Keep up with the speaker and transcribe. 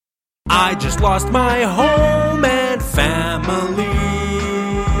I just lost my home and family.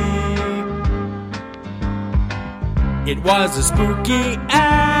 It was a spooky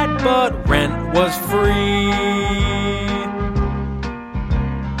ad, but rent was free.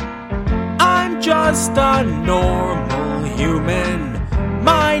 I'm just a normal human.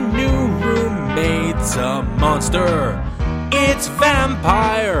 My new roommate's a monster. It's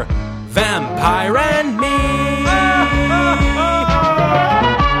vampire and me.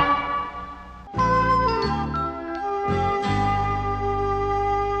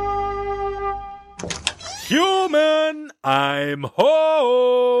 Human, I'm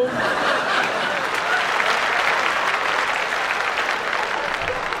home.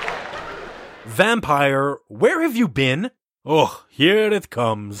 Vampire, where have you been? Oh, here it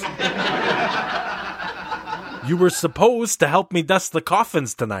comes. You were supposed to help me dust the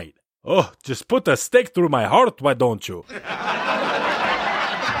coffins tonight. Oh, just put a stake through my heart, why don't you?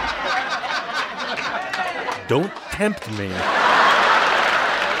 Don't tempt me.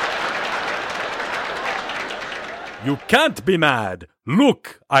 You can't be mad.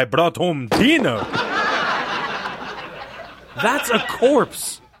 Look, I brought home dinner. That's a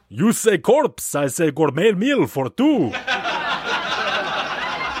corpse. You say corpse, I say gourmet meal for two.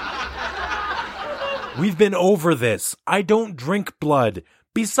 We've been over this. I don't drink blood.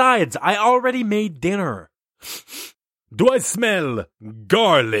 Besides, I already made dinner. Do I smell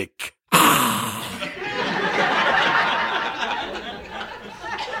garlic?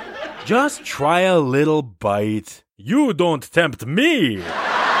 Just try a little bite. You don't tempt me.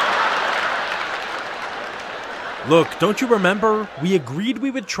 Look, don't you remember? We agreed we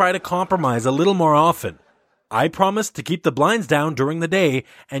would try to compromise a little more often. I promised to keep the blinds down during the day,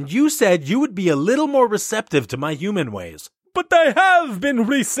 and you said you would be a little more receptive to my human ways. But I have been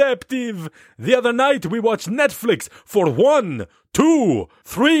receptive. The other night we watched Netflix for 1, 2,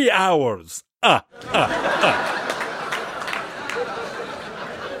 3 hours.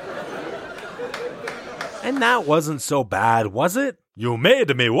 And that wasn't so bad, was it? You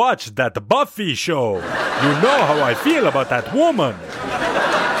made me watch that Buffy show. You know how I feel about that woman.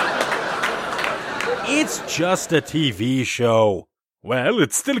 It's just a TV show. Well,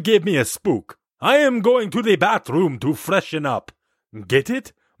 it still gave me a spook. I am going to the bathroom to freshen up. Get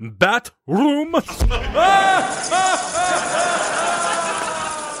it? Bathroom?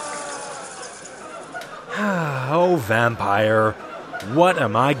 Oh, vampire. What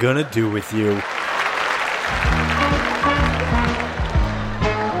am I gonna do with you?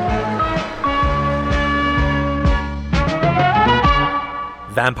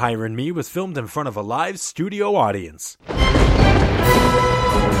 Vampire and Me was filmed in front of a live studio audience.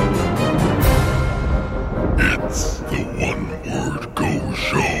 It's the One Word Go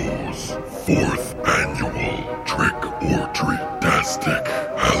Show's 4th annual Trick or Treat-tastic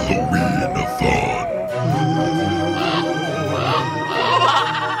Halloween-a-thon.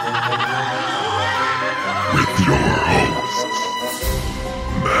 With your hosts,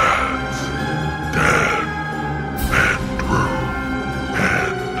 Matt, Dan, Andrew,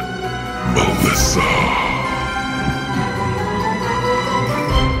 and Melissa.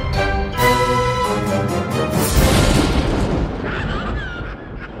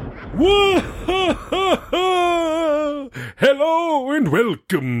 Hello and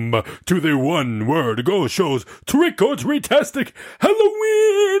welcome to the One Word Go Show's Trick or Treat-tastic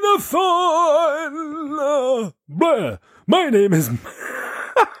Halloween-a-thon. Blah. My name is...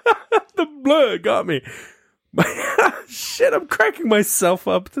 The blah got me. Shit, I'm cracking myself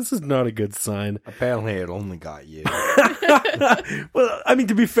up. This is not a good sign. Apparently it only got you. Well, I mean,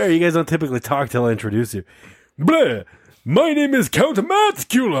 to be fair, you guys don't typically talk till I introduce you. Blah. My name is Count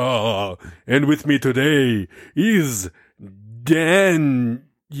Matcula, and with me today is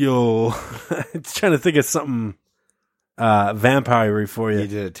Daniel. I'm trying to think of something vampire-y for you. You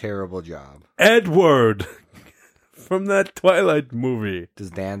did a terrible job. Edward from that Twilight movie. Does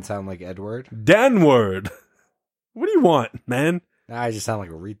Dan sound like Edward? Danward. What do you want, man? I just sound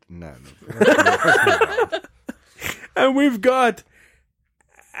like a no. And we've got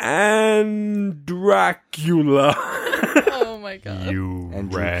Andracula. Oh my god. You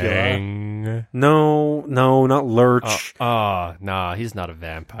And rang. No, not Lurch. Nah, he's not a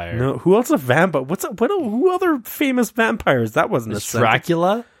vampire. No, who else a vampire? Who other famous vampires? That wasn't There's a sentence.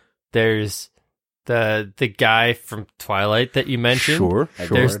 Dracula. There's the guy from Twilight that you mentioned. Sure.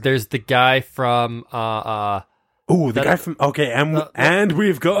 There's the guy from Oh, the guy from and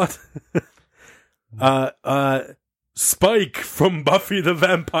we've got Spike from Buffy the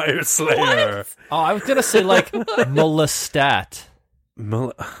Vampire Slayer. Oh, I was gonna say like Lestat.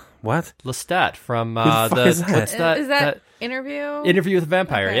 What? Lestat from Who the fuck is that? what's that? Is that Interview with a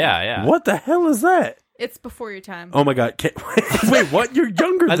Vampire. Okay. Yeah. What the hell is that? It's before your time. Oh my god! Wait, what? You're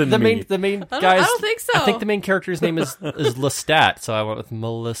younger than the me. main I guys. don't think so. I think the main character's name is Lestat, so I went with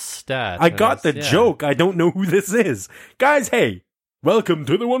Lestat. I got the joke. I don't know who this is. Guys, hey. Welcome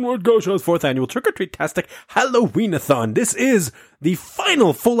to the One Word Go Show's 4th annual Trick-or-Treat-tastic Halloween-a-thon. This is the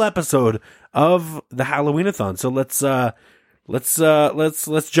final full episode of the Halloween-a-thon. So let's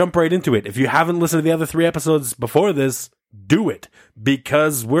jump right into it. If you haven't listened to the other 3 episodes before this, do it,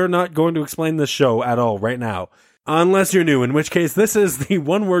 because we're not going to explain this show at all right now. Unless you're new, in which case this is the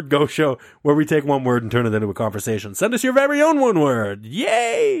One Word Go Show, where we take one word and turn it into a conversation. Send us your very own one word.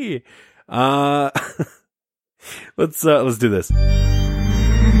 Yay! Let's do this.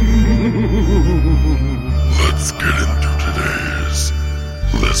 Let's get into today's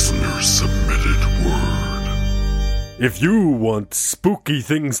listener-submitted word. If you want spooky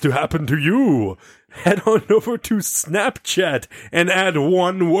things to happen to you, head on over to Snapchat and add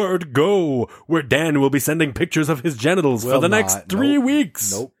One Word Go, where Dan will be sending pictures of his genitals for the next 3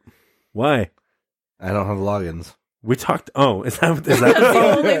 weeks. Nope. Why? I don't have logins. We talked. Oh, is that That's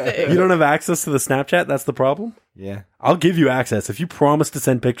the only thing. You don't have access to the Snapchat? That's the problem? Yeah. I'll give you access if you promise to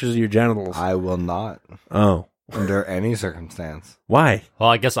send pictures of your genitals. I will not, Oh. under any circumstance. Why?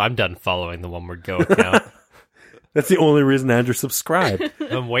 Well, I guess I'm done following the One Word Go account. That's the only reason Andrew subscribed.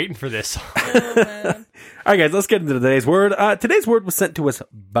 I'm waiting for this. Oh, man. All right, guys, let's get into today's word. Today's word was sent to us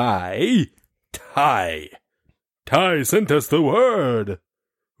by Ty. Ty sent us the word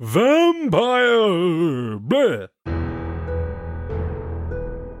vampire. Bleh.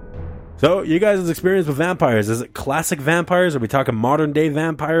 So, you guys' experience with vampires, is it classic vampires? Are we talking modern day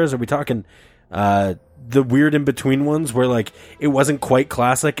vampires? Are we talking the weird in-between ones where, like, it wasn't quite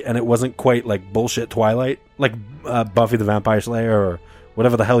classic and it wasn't quite, like, bullshit Twilight? Like Buffy the Vampire Slayer or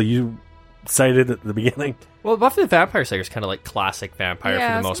whatever the hell you cited at the beginning? Well, Buffy the Vampire Slayer is kind of like classic vampire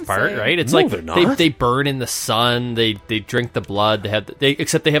Yeah, I for was the most gonna part, say. right? It's No, like they're not. they burn in the sun, they drink the blood,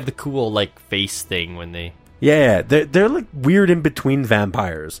 except they have the cool like face thing when they're Yeah, they're like weird in-between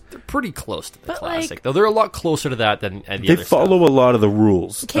vampires. pretty close to the But, classic. like- Though they're a lot closer to that than any They other follow a lot of the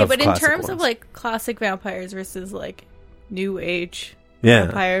rules. Okay, of but in classic terms of ones. like classic vampires versus like new age yeah,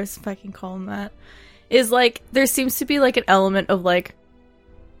 vampires, if I can call them that, is like there seems to be like an element of like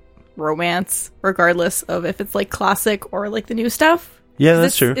romance, regardless of if it's like classic or like the new stuff. yeah,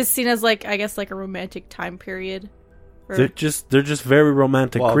 that's This true. is seen as like I guess like a romantic time period. for- They're just very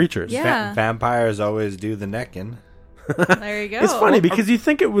romantic Well, creatures. Yeah. Vampires always do the necking. there you go. It's funny because you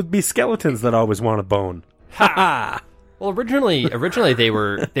think it would be skeletons that always want a bone. Ha! Well, originally they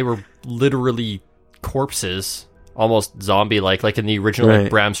were literally corpses, almost zombie like in the original Right. like,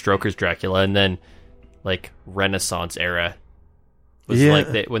 Bram Stoker's Dracula, and then like Renaissance era was Yeah.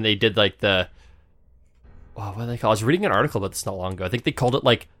 like when they did like the what do they call? I was reading an article about this not long ago. I think they called it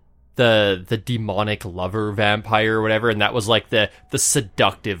like the demonic lover vampire or whatever, and that was like the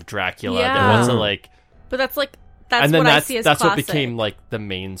seductive Dracula that Yeah. wasn't like. But that's like that's And then what I see as that's classic. what became like the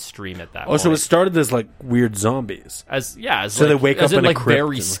mainstream at that Oh, point. so it started as like weird zombies. As So they wake as up in, in a like crypt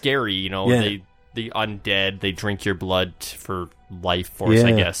very and- scary, you know. Yeah. The undead, they drink your blood for life force, I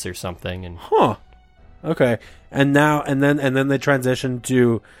Yeah. guess, or something. And Huh. Okay. And now and then they transition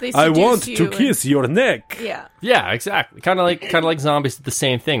to They I seduce want you to and- kiss your neck. Yeah. yeah, exactly. Kind of like zombies did the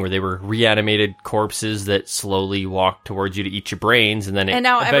same thing, where they were reanimated corpses that slowly walked towards you to eat your brains, and then And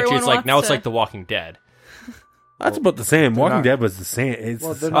now eventually everyone it's like wants now it's to- like The Walking Dead. That's about the same. Walking not- Dead was the same. It's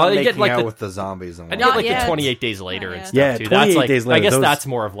Well, the they're same. Oh, not they get, making like, out the- with the zombies and And Not you get like yet. the 28 days later Not and yet. stuff Yeah, too. 28 That's like days later, I guess those- that's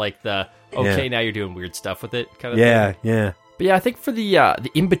more of like the okay, Yeah. now you're doing weird stuff with it kind of thing. Yeah, yeah. But yeah, I think for the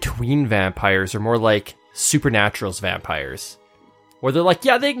in-between vampires are more like Supernatural's vampires. Where they're like,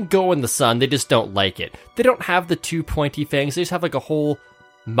 yeah, they can go in the sun, they just don't like it. They don't have the 2 pointy fangs, they just have like a whole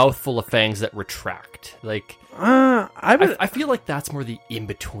mouthful of fangs that retract. Like, I feel like that's more the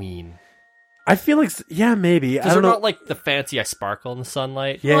in-between. I feel like yeah, maybe. I Because they're don't know. not like the fancy I sparkle in the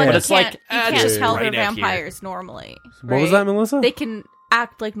sunlight. Yeah. Well, But you it's can't, like, you ah, can't just tell right they're out here. vampires normally. What was right? that, Melissa? They can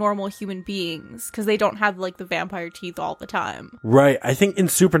act like normal human beings because they don't have like the vampire teeth all the time. Right. I think in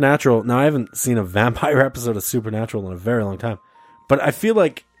Supernatural, now I haven't seen a vampire episode of Supernatural in a very long time, but I feel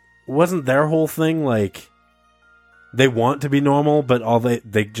like wasn't their whole thing like they want to be normal, but all they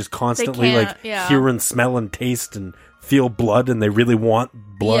just constantly can't, like yeah. hear and smell and taste and feel blood, and they really want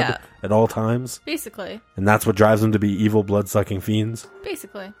blood Yeah. at all times, Basically. and that's what drives them to be evil blood sucking fiends.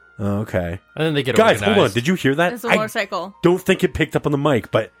 Basically. Oh, okay, And then they get guys, hold on. organized. Did you hear that? It's a I motorcycle. don't think it picked up on the mic,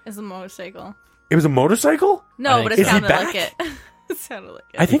 but It's a motorcycle. it was a motorcycle. No, I but think it so. Is he sounded like back? it. It sounded like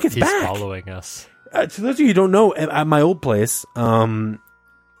it. I think it's He's back. following us. To those of you who don't know, at my old place,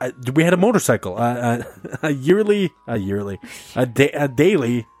 we had a motorcycle, a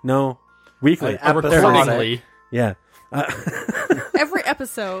daily, no, weekly, An episodic. Accordingly, yeah. Every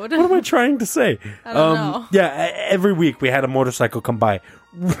episode. What am I trying to say? I don't know. Yeah, every week we had a motorcycle come by,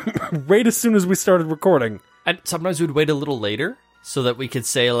 right as soon as we started recording. and sometimes we'd wait a little later so that we could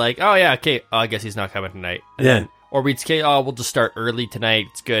say like, oh yeah, okay, I guess he's not coming tonight. And Yeah. then- or we'd say, oh, we'll just start early tonight.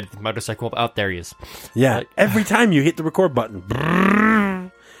 It's good. The motorcycle, out there he is. Yeah, Like- every time you hit the record button.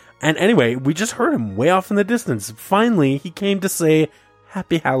 And anyway, we just heard him way off in the distance. Finally, he came to say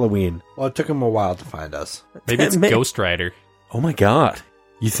Happy Halloween. Well, it took him a while to find us. Maybe it's May- Ghost Rider. Oh my god.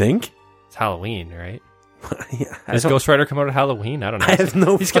 You think? It's Halloween, right? Yeah, Does Ghost Rider come out at Halloween? I don't know. I have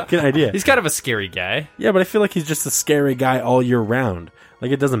no He's fucking idea. He's kind of a scary guy. Yeah, but I feel like he's just a scary guy all year round.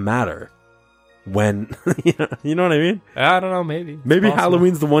 Like, it doesn't matter when. You know what I mean? I don't know, maybe. It's Maybe possible.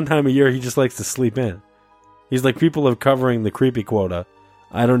 Halloween's the one time a year he just likes to sleep in. He's like, people are covering the creepy quota.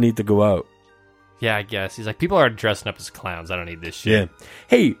 I don't need to go out. Yeah, I guess. He's like, people are dressing up as clowns. I don't need this shit. Yeah.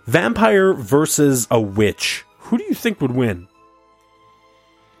 Hey, vampire versus a witch. Who do you think would win?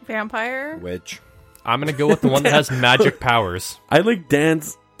 Vampire? Which I'm going to go with the one that has magic powers. I like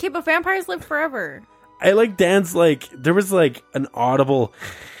Dan's. Okay, but vampires live forever. I like Dan's, like, there was like an audible.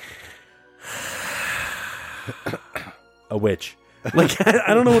 A witch. Like,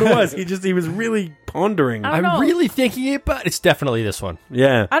 I don't know what it was. He was really pondering. I don't I'm know. really thinking it, but it's definitely this one.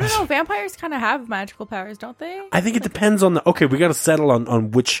 Yeah. I don't know. Vampires kind of have magical powers, don't they? I think it depends on the. Okay, we got to settle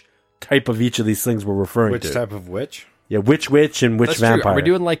on which type of each of these things we're referring which to. type of witch? Yeah, which witch and which That's vampire. true. Are we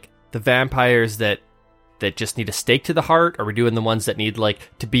doing like the vampires that just need a stake to the heart? Or are we doing the ones that need like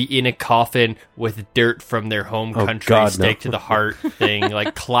to be in a coffin with dirt from their home Oh, country, God, no. stake to the heart thing,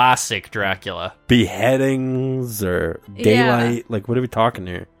 like classic Dracula? beheadings or daylight? Like, what are we talking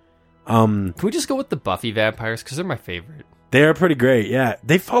here? Can we just go with the Buffy vampires? Because they're my favorite. They are pretty great, yeah.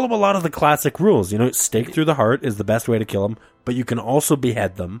 They follow a lot of the classic rules. You know, stake through the heart is the best way to kill them, but you can also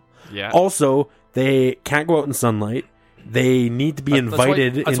behead them. Yeah. Also, they can't go out in sunlight. They need to be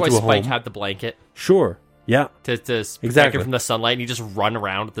invited that's why into a Spike home. had the blanket Sure, yeah. to protect Exactly. him from the sunlight, and you just run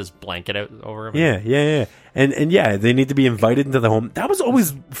around with this blanket out over him. Yeah. And yeah, they need to be invited into the home. That was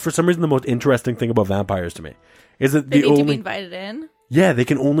always, for some reason, the most interesting thing about vampires to me. Is that They the need to be only... invited in. Yeah, they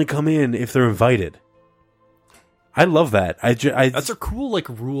can only come in if they're invited. I love that. That's a cool like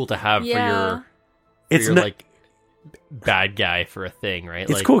rule to have Yeah. for it's your not, like bad guy for a thing, right?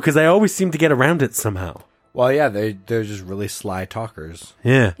 it's like, cool because I always seem to get around it somehow. Well, yeah, they're just really sly talkers.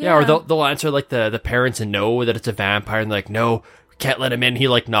 Yeah. Yeah, or they'll answer like the parents and know that it's a vampire, and they're like, no, we can't let him in. He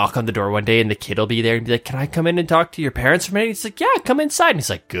like knock on the door one day, and the kid will be there and be like, "Can I come in and talk to your parents for a minute?" He's like, "Yeah, come inside." And he's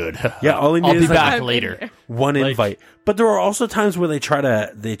like, "Good." Yeah, all he I'll needs be is back like later. one Like- invite. But there are also times where they try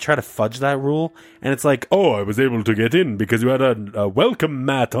to fudge that rule, and it's like, oh, I was able to get in because you had a welcome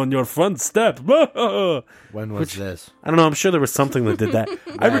mat on your front step. I When was this? don't know. I'm sure there was something that did that.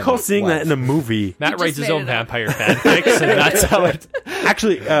 I recall seeing that in a movie. Matt just writes his made own it up. vampire fanfics, and that's how it.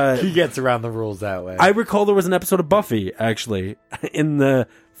 Actually, He gets around the rules that way. I recall there was an episode of Buffy, actually, in the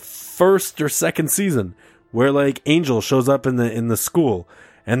first or second season, where like Angel shows up in the school,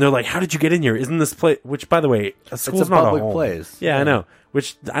 and they're like, "How did you get in here? Isn't this place?" Which, by the way, a school's not public a home. place. Yeah, I know.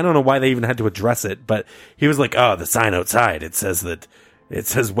 Which I don't know why they even had to address it, but he was like, "Oh, the sign outside it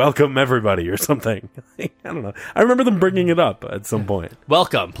says welcome everybody" or something. I don't know. I remember them bringing it up at some point.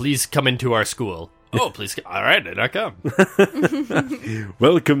 Welcome, please come into our school. Oh, please. All right, then I come.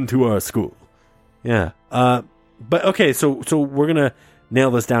 Welcome to our school. Yeah. But okay, so we're gonna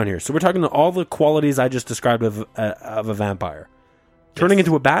nail this down here. So we're talking to all the qualities I just described of a vampire. Turning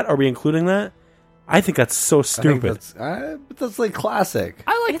into a bat, are we including that? I think that's so I think stupid. but that's like classic.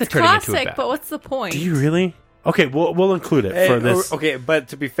 I like the It's turning into a classic, bat. but what's the point? Do you really? Okay, we'll include it for this. Okay, but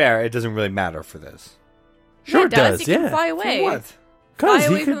to be fair, it doesn't really matter for this. Sure, Yeah, it does. You Yeah, can fly away. What? Fly 'Cause he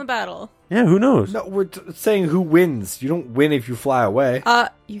away could- from the battle. yeah. Who knows? No, we're saying who wins. You don't win if you fly away.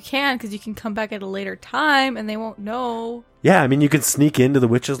 You can, because you can come back at a later time, and they won't know. Yeah, I mean, you can sneak into the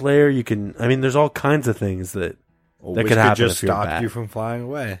witch's lair. You can. I mean, there's all kinds of things that Which could happen just if you're a stop bat. you from flying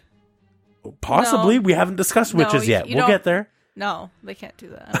away. possibly. No. We haven't discussed No, witches yet. you We'll don't- get there. No, they can't do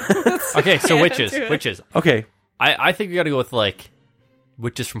that. Okay, so Can't witches. do it. Witches. Okay. I think we got to go with like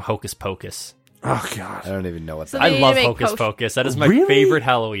witches from Hocus Pocus. Oh I God. don't even know what So that I They love make Hocus potions. Pocus. That is my Really? favorite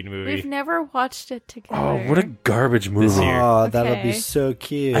Halloween We've movie. never watched it together. Oh, what a garbage movie. year. Oh, that'll be Okay. so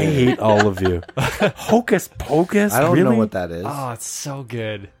cute. I hate all of you. Hocus Pocus. I don't really? know what that is. Oh, it's so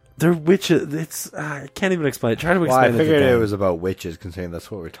good. They're witches. It's I can't even explain it. Try to Well, explain I it. to figured Dan. it was about witches, considering that's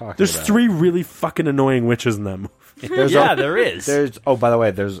what we're talking There's about. 3 really fucking annoying witches in that movie. There's Yeah, al- there is. There's. Oh, by the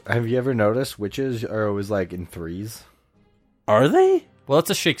way, have you ever noticed witches are always like in threes? Are they? Well, that's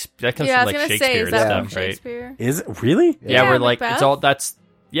a Shakespeare. That comes Yeah, I from was like gonna say, Shakespeare is and that stuff, from right? Shakespeare? Is it really? Yeah, Yeah, we're like Macbeth. it's all that's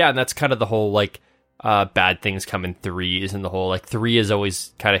and that's kind of the whole like bad things come in threes, and the whole like 3 has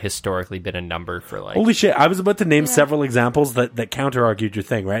always kind of historically been a number for like. Holy shit! I was about to name several examples that counter argued your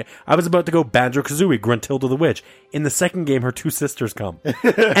thing, right? I was about to go Banjo Kazooie, Gruntilda the Witch. In the second game, her 2 sisters come,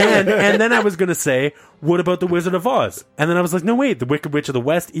 and then I was gonna say, what about the Wizard of Oz? And then I was like, no, wait, the Wicked Witch of the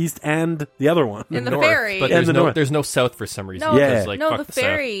West, East, and the other one. And the North, fairy. but Yeah, there's the no north. there's no south for some reason. No, Yeah. because, like, no, fuck the south.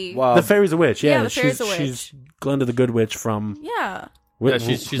 fairy. Well, The Fairy's a witch. Yeah, Yeah, the Fairy's a witch. She's Glenda the Good Witch from. Yeah. Yeah,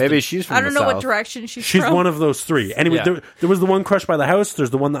 she's maybe the- she's from I don't the know what south. direction she's She's from. one of those 3. Anyway, Yeah. there was the one crushed by the house. There's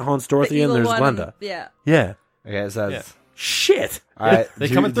the one that haunts The Dorothy, and evil there's one. Glenda. Yeah. Yeah. Okay, so Yeah. Shit. all right. They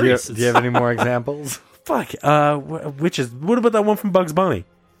do come you- in do you- threes. Do you have any more examples? Fuck. Witches. What about that one from Bugs Bunny?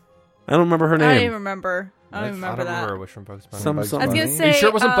 I don't remember her I don't even name. remember. I don't even I remember don't that. remember which from Bugs Bunny. Some. Bugs I was Bunny? gonna Are say. Are you sure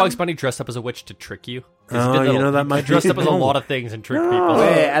it wasn't um, Bugs Bunny dressed up as a witch to trick you? 'Cause Oh, he did you know, that might he dressed be- up as a no. lot of things and tricked No. people.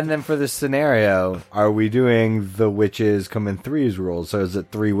 Wait, and then for this scenario, are we doing the witches come in threes rules? So is it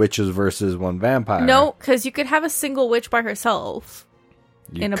 3 witches versus 1 vampire? No, because you could have a single witch by herself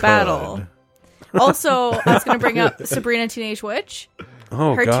You in a could. battle. Also, I was going to bring up Sabrina Teenage Witch.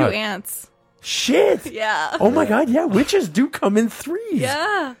 Oh Her god. 2 aunts. Shit. Yeah. Oh my god. Yeah, witches do come in 3s.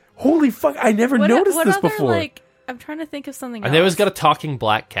 Yeah. Holy fuck! I never noticed what this other, before. Like, I'm trying to think of something And else. they always got a talking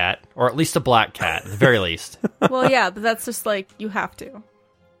black cat, or at least a black cat, at the very least. Well, yeah, but that's just like, you have to.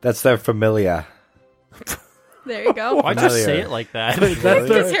 That's their familia. There you go. Why'd you Familiar. say it like that? That's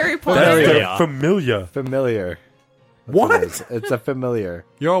It's Harry Potter. That's Familiar. their familiar. Familiar. That's What? it is. It's a familiar.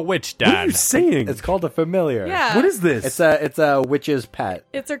 You're a witch, What are you Dad. saying? It's called a familiar. Yeah. What is this? It's a witch's pet.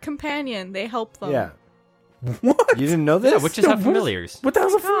 It's her companion. They help them. Yeah. what? You didn't know this? Yeah, witches have familiars. What the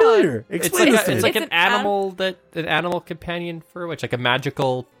hell's a God. familiar? It's Explain like this to it's me. like It's an an animal an animal companion for a witch, like a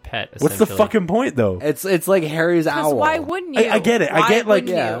magical pet. What's the essentially. fucking point though? It's like Harry's Because owl. why wouldn't you? I get it. I Why get like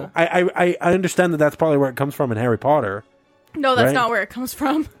wouldn't yeah. you? I understand that that's probably where it comes from in Harry Potter. No, that's Right? not where it comes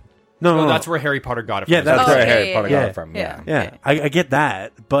from. No, No, that's where Harry Potter got it from. Yeah, That's Oh, where yeah, Harry yeah, Potter yeah. got it from. Yeah. yeah. Okay. I get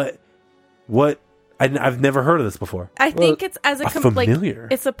that, but what? I've never heard of this before. I think it's as a, a like familiar.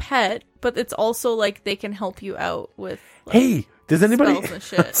 it's a pet, but it's also like they can help you out with. Like, Hey, does anybody? spells and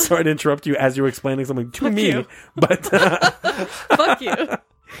shit. Sorry to interrupt you as you were explaining something to Fuck me, you. but fuck you.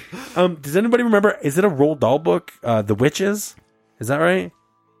 does anybody remember? Is it a Roald Dahl book? The Witches? Is that right?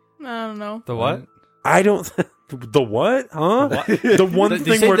 I don't know. The what? I don't. The what? Huh? The one Did you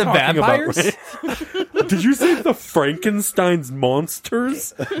thing say we're the talking vampires? about. Right? Did you say the Frankenstein's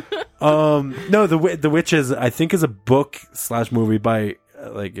monsters? No, the Witches. I think is a book / movie by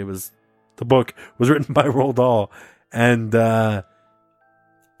like it was. The book was written by Roald Dahl, and that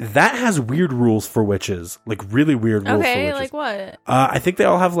has weird rules for witches, like really weird rules for Okay, witches. like what? I think they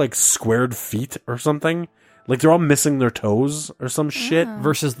all have like squared feet or something. Like they're all missing their toes or some shit.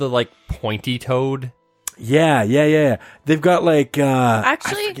 Versus the like pointy toad. Yeah. They've got like I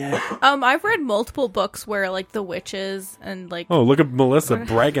Actually, forget. I've read multiple books where like the witches and like Oh, look at Melissa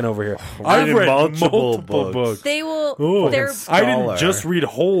bragging over here. I've read read multiple multiple books. they will. Oh, They're I didn't Scholar. just read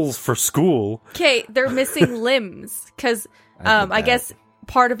Holes for school. okay. They're missing limbs because did I that. guess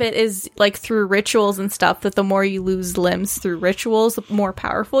part of it is like through rituals and stuff. That the more you lose limbs through rituals, the more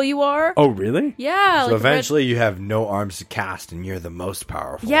powerful you are. Oh, really? Yeah. So like red- eventually you have no arms to cast and you're the most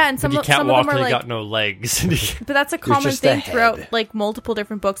powerful. yeah, and But some you of can't some walk of them and are you like. got no legs. But that's a common just a thing throughout head. like multiple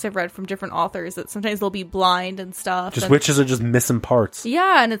different books I've read from different authors. That sometimes they'll be blind and stuff. Just and- witches are just missing parts.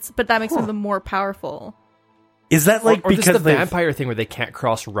 Yeah, and but that makes them more powerful. Is that like or just because the they've- vampire thing where they can't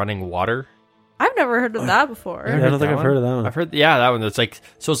cross running water. I've never heard of that before. Yeah, I don't think I've heard of that one. I've heard, that one. It's like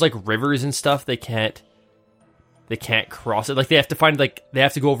so. It's like rivers and stuff. They can't cross it. Like they have to find they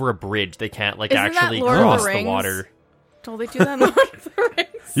have to go over a bridge. They can't like Isn't that actually Lord of the cross the Rings? water. Don't they do that in Lord of the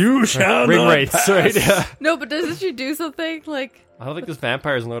Rings? You shall Ring not rates, pass. right? Yeah. No, but doesn't she do something like? I don't think there's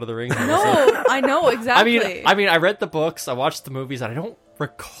vampires in Lord of the Rings. No, I know exactly. I mean, I read the books, I watched the movies, and I don't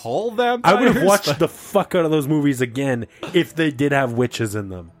recall I vampires. would have watched but- the fuck out of those movies again if they did have witches in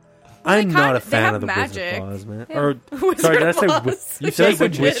them. I'm they not kinda- a fan they have of the magic. Wizard of Oz, man. They Or have Wizard sorry, did I say of wi- Oz. you said I Yes,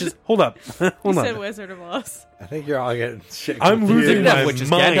 said you witches? did. Hold up, You hold said on. Wizard of Oz. I think you're all getting shit. I'm confused. losing Didn't have my witches.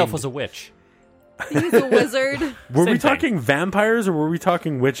 mind. Gandalf was a witch. He's a wizard. Were Same we thing. talking vampires or were we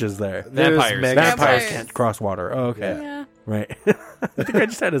talking witches there? There's Vampires. mega- Vampires Vampires. can't cross water. Oh, okay. Yeah, Right. I think I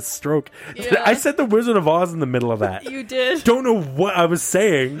just had a stroke. Yeah. I said the Wizard of Oz in the middle of that. you did. Don't know what I was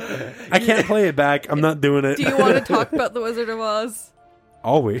saying. I can't play it back. I'm not doing it. Do you want to talk about the Wizard of Oz?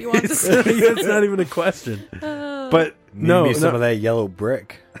 Always. you want to- That's not even a question. But Need no, me some no. of that yellow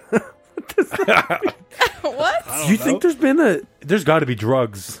brick. What? You think there's got to be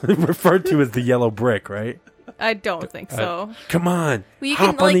drugs referred to as the yellow brick, right? I don't think so. Come on, Well, you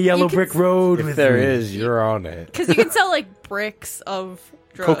hop can, on the like, yellow you can brick road If with there me. is, you're on it. Because you can sell like bricks of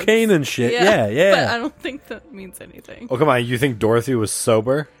drugs. Cocaine and shit. Yeah, yeah. But I don't think that means anything. Oh, come on. You think Dorothy was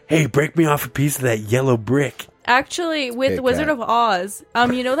sober? Hey, break me off a piece of that yellow brick. Actually, with Kit Wizard Kat. of Oz,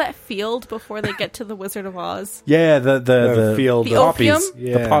 you know that field before they get to the Wizard of Oz? Yeah, the field The of opium? poppies.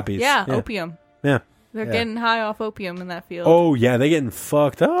 Yeah. The poppies. Yeah, opium. Yeah. They're Yeah. getting high off opium in that field. Oh yeah, they getting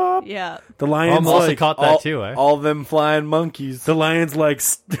fucked up. Yeah. The lion's I'm also like, caught that too, eh? All them flying monkeys. the lion's like,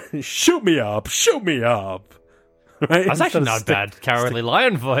 shoot me up, shoot me up. Right? That's actually Instead of not stick- bad. Cowardly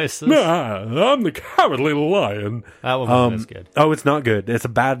lion voices. Nah, I'm the cowardly lion. That one wasn't as good. Oh, it's not good. It's a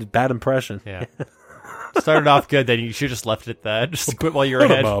bad impression. Yeah. Started off good, then you should have just left it at that. Just quit while you're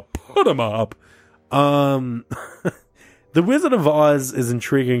Put ahead. him up. Put him up. The Wizard of Oz is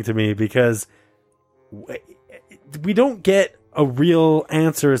intriguing to me because we don't get a real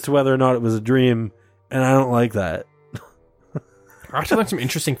answer as to whether or not it was a dream, and I don't like that. I actually learned some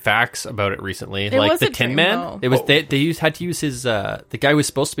interesting facts about it recently. It like was the a Tin dream, Man. though. It was had to use his the guy who was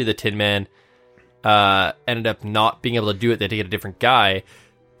supposed to be the Tin Man ended up not being able to do it. They had to get a different guy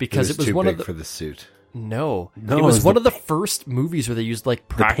because it was too one big of the for the suit. No, No, it it was was one the of the first movies where they used like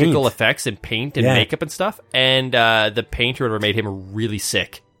practical paint. effects and paint and Yeah. makeup and stuff. And the painter had made him really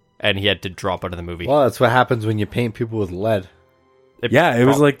sick, and he had to drop out of the movie. Well, that's what happens when you paint people with lead. Yeah, it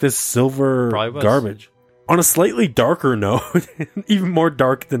was like this silver Probably was. garbage. On a slightly darker note, even more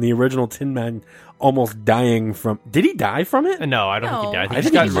dark than the original Tin Man almost dying from... Did he die from it? No, I don't think he No. died. I He think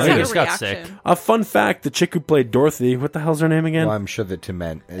just got, he might he have. just got sick. Reaction. A fun fact, the chick who played Dorothy, what the hell's her name again? Well, I'm sure that Tim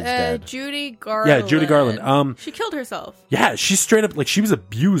Man is dead. Judy Garland. Yeah, Judy Garland. She killed herself. Yeah, she's straight up... Like, she was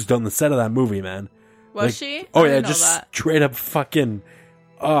abused on the set of that movie, man. Was Like, she? Oh, I yeah, didn't know just that. straight up fucking...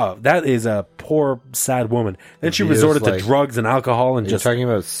 Oh, that is a poor, sad woman. Then she Abused, resorted to like- drugs and alcohol and Are you just talking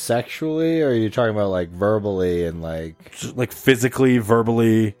about sexually, or are you talking about like verbally and like? like physically,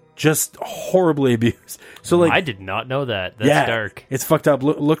 verbally, just horribly abused. So like, I did not know that. That's dark. It's fucked up.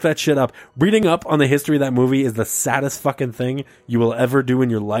 Look that shit up. Reading up on the history of that movie is the saddest fucking thing you will ever do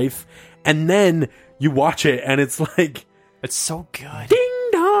in your life. And then you watch it, and it's like, It's so good. ding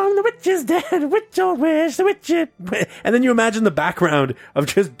dong, the witch is dead. The witch old wish, the witch it. And then you imagine the background of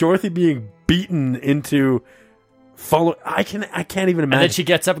just Dorothy being beaten into. I can't even And then imagine. she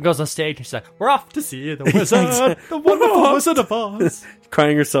gets up and goes on stage and she's like, "We're off to see the wizard, Exactly. the wonderful Wizard of Oz."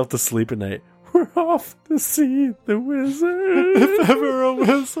 Crying herself to sleep at night. We're off to see the wizard. Ever a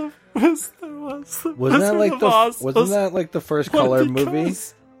wizard there was the Wasn't that like Wizard the? of Oz. Wasn't that like the first Well, color because- movie?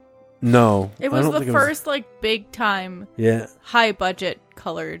 No, It I was don't the think it first like big time Yeah, high budget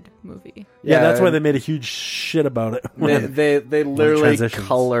colored movie. yeah. That's why they made a huge shit about it. They literally transitions.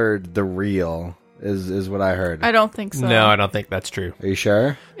 colored the reel. Is what I heard. I don't think so. No, I don't think that's true. Are you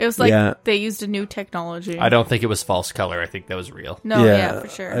sure? It was like Yeah. they used a new technology. I don't think it was false color. I think that was real. No, yeah, for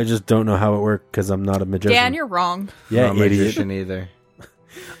sure. I just don't know how it worked because I'm not a magician. Dan, you're wrong. yeah, Not a idiot. magician either.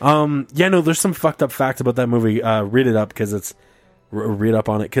 Yeah, no, there's some fucked up facts about that movie. Read it up because it's read up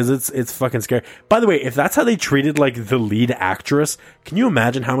on it because it's fucking scary. By the way, if that's how they treated like the lead actress, can you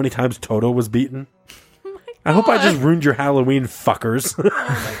imagine how many times Toto was beaten? I hope I just ruined your Halloween, fuckers. Oh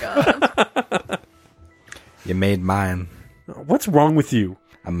my god. You made mine. What's wrong with you?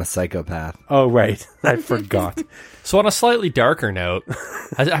 I'm a psychopath. Oh, right. I forgot. So on a slightly darker note,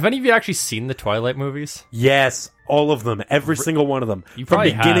 have any of you actually seen the Twilight movies? Yes, all of them. Every single one of them. You From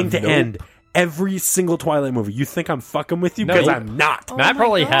probably beginning have. to Nope. end. Every single Twilight movie. You think I'm fucking with you? No. Because I'm not. Oh Matt my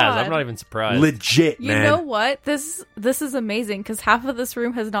probably has. God. I'm not even surprised. Legit, You man. know what? This is amazing because half of this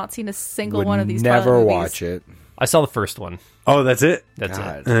room has not seen a single Would one of these. never Twilight movies. watch it. I saw the first one. Oh, that's it? That's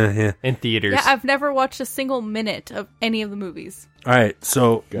God. it. Yeah. In theaters. Yeah, I've never watched a single minute of any of the movies. All right,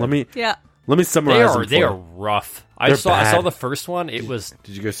 so let me Yeah. summarize them They for are you. rough. I They're saw bad. the first one. It was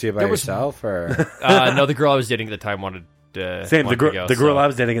Did you go see it by There was- yourself or? no, the girl I was dating at the time wanted Same. wanted to go, The girl so- I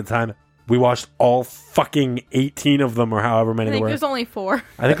was dating at the time. We watched all fucking 18 of them, or however I many there think were. there's only 4.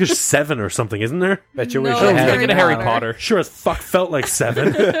 I think there's 7 or something, isn't there? Bet you No, wish it's I It's had. like in Harry Potter. Sure as fuck felt like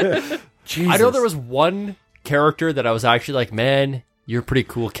 7. Jesus. I know there was one character that I was actually like, man, you're a pretty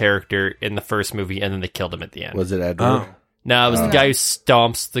cool character in the first movie, and then they killed him at the end. Was it Edward? Oh. No, it was the guy who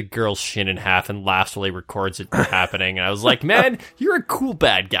stomps the girl's shin in half and laughs while he records it happening. And I was like, man, you're a cool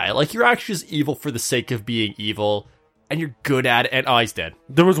bad guy. Like, you're actually just evil for the sake of being evil, and you're good at it. And oh, he's dead.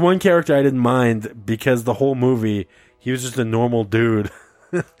 There was one character I didn't mind because the whole movie, he was just a normal dude.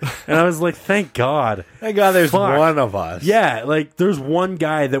 And I was like, thank God. Thank God there's Fuck. one of us. Yeah, like, there's one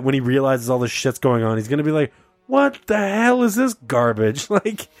guy that when he realizes all this shit's going on, he's going to be like, what the hell is this garbage?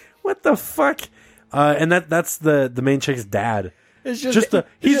 Like, what the fuck? And that's the main chick's dad. It's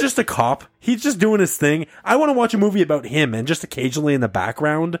he's just a cop. He's just doing his thing. I want to watch a movie about him, and just occasionally in the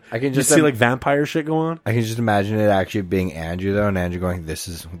background, I can you just see like vampire shit go on. I can just imagine it actually being Andrew though, and Andrew going, "This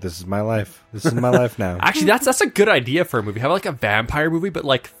is my life. This is my life now." Actually, that's a good idea for a movie. Have like a vampire movie, but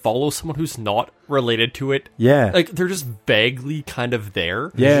like follow someone who's not related to it. Yeah. Like they're just vaguely kind of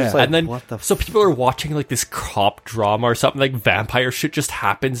there. Yeah. just like, and then what the so people are watching like this cop drama or something, like vampire shit just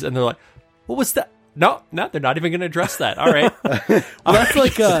happens, and they're like, "What was that?" No, they're not even going to address that. All right. Well, that's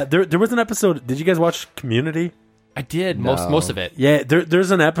like there was an episode. Did you guys watch Community? I did most of it. Yeah, there's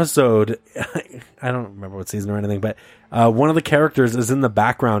an episode. I don't remember what season or anything, but one of the characters is in the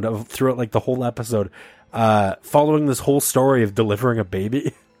background of throughout like the whole episode, following this whole story of delivering a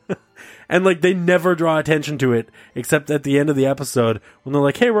baby, and like they never draw attention to it except at the end of the episode when they're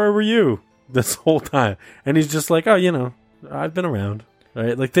like, "Hey, where were you this whole time?" And he's just like, "Oh, I've been around."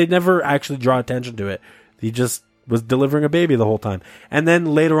 Right? Like they never actually draw attention to it. He just was delivering a baby the whole time. And then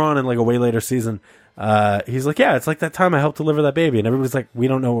later on in like a way later season, he's like, "Yeah, it's like that time I helped deliver that baby." And everybody's like, "We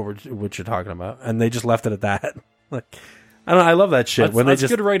don't know what you're talking about." And they just left it at that. Like, I love that shit when That's they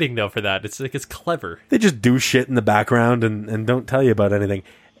just good writing though for that. It's like it's clever. they just do shit in the background and don't tell you about anything.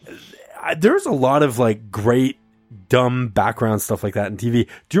 There's a lot of like great dumb background stuff like that in TV.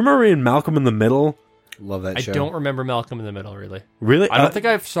 Do you remember in Malcolm in the Middle? Love that I show. don't remember Malcolm in the Middle really. Really? I don't think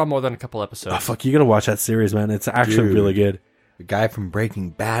I saw more than a couple episodes. Oh, fuck, you gotta watch that series, man. It's actually Dude. really good. The guy from Breaking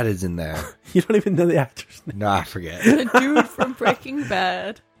Bad is in there. You don't even know the actor's name. No, I forget. The dude from Breaking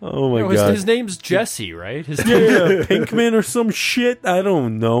Bad. Oh my No, god. his name's Jesse, right? Yeah, Pinkman or some shit. I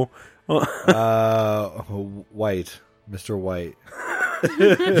don't know. White. Mr. White.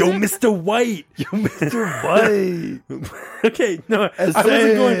 Yo, Mr. White. Mr. White. Okay, no, I wasn't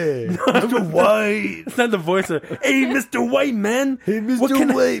going. No, Mr. White. It's not the voice of. Hey, Mr. White, man. Hey, Mr. What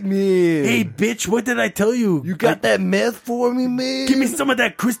can I- White, man. Hey, bitch, what did I tell you? You got that meth for me, man? Give me some of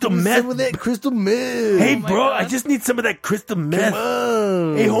that crystal Give me meth. some of that crystal meth. Hey, my bro, God. I just need some of that crystal meth. Come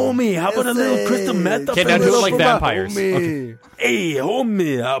on. Hey, homie, how about a little crystal meth? Okay, now do it like vampires. Homie. Hey,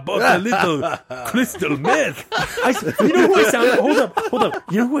 homie, how about a little crystal meth? You know who I sound like? Hold up.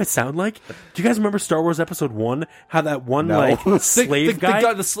 You know who I sound like? Do you guys remember Star Wars Episode 1? How that one, No. like, slave guy?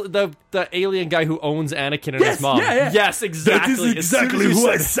 The alien guy who owns Anakin and his mom. yeah. Yes, exactly. That is exactly who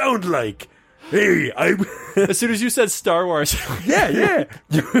I sound like. Hey, As soon as you said Star Wars, Yeah.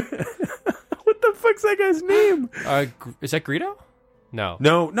 What the fuck's that guy's name? is that Greedo? No.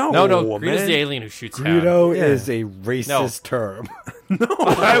 No. Greedo's man. the alien who shoots down. Greedo Yeah. is a racist term. No.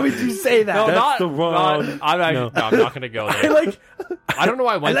 Why would you say that? No, That's not the wrong- not- I'm no. not going to go I there. like, I don't know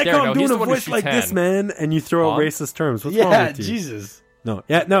why I I went like there. how No, I'm he's doing the a one who voice shoots like Han. this, man, and you throw out Han? racist terms. What's wrong Yeah, with you? Jesus. No,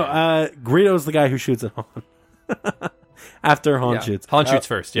 Greedo's the guy who shoots at Han. After Han shoots. Han shoots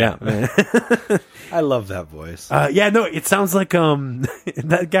first. Yeah. Man. I love that voice. No, it sounds like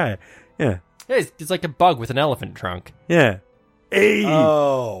that guy. Yeah. Yeah, he's like a bug with an elephant trunk. Yeah. Hey.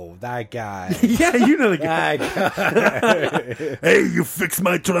 Oh, that guy. Yeah, you know the guy. That guy. Hey, you fix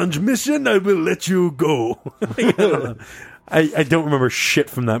my transmission, I will let you go. I don't remember shit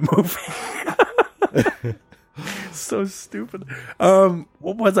from that movie. So stupid.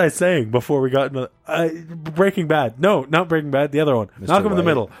 What was I saying before we got into Breaking Bad? No, not Breaking Bad. The other one, Malcolm in the White.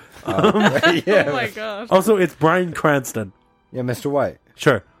 Middle. Yeah. Oh my gosh. Also, it's Bryan Cranston. Yeah, Mr. White.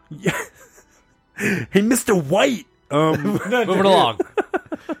 Sure. Yeah. Hey, Mr. White. Moving along.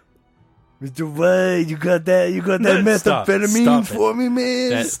 Mr. White, you got that No, stop it. for me,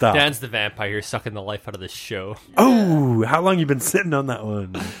 man? Stop. Dan's the vampire sucking the life out of this show. Oh, how long you been sitting on that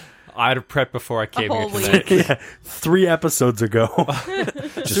one? I had to prep before I came here whole tonight. Yeah, 3 episodes ago.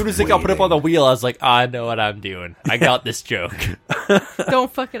 As soon as it got put up on the wheel, I was like, I know what I'm doing. I got this joke.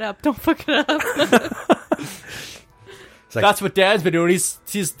 Don't fuck it up. Don't fuck it up. like- That's what Dan's been doing. He's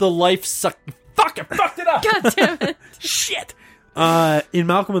the life suck. Fuck! I fucked it up. God damn it. Shit. In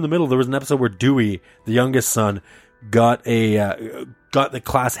Malcolm in the Middle, there was an episode where Dewey, the youngest son, got the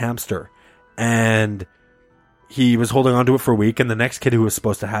class hamster, and he was holding on to it for a week. And the next kid who was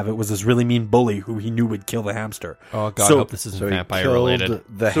supposed to have it was this really mean bully who he knew would kill the hamster. Oh god, So- I hope this isn't So he vampire killed related.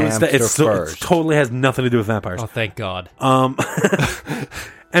 the So hamster it first. totally has nothing to do with vampires. Oh, thank God.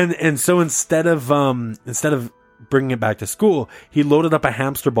 And so instead of bringing it back to school, he loaded up a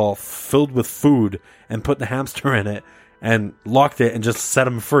hamster ball filled with food and put the hamster in it and locked it and just set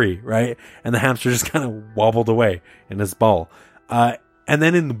him free, right? And the hamster just kind of wobbled away in his ball. And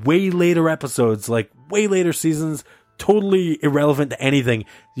then in way later episodes, like way later seasons, totally irrelevant to anything,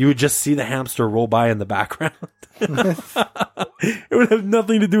 you would just see the hamster roll by in the background. It would have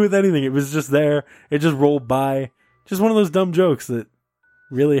nothing to do with anything. It was just there. It just rolled by. Just one of those dumb jokes that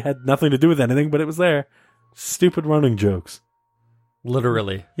really had nothing to do with anything, but it was there. Stupid running jokes.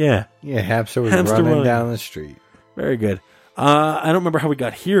 Literally. Yeah, Yeah, hamster was Hamster running running. down the street. very good. I don't remember how we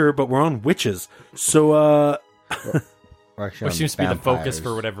got here, but we're on witches. So, Or actually Which on seems to be the focus vampires.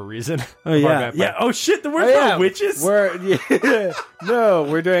 for whatever reason. oh of our yeah, vampire. yeah. Oh shit, there were Oh, no yeah, witches.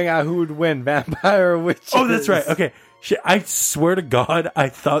 we're doing who would win, vampire or witches. Oh, that's right. Okay. Shit, I swear to God, I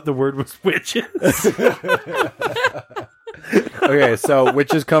thought the word was witches. Okay, so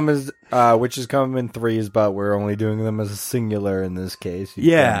witches come in threes, but we're only doing them as a singular in this case.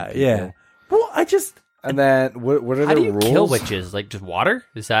 You yeah, can- yeah. Well, I just And then what are How the do you rules? kill witches? Like just water?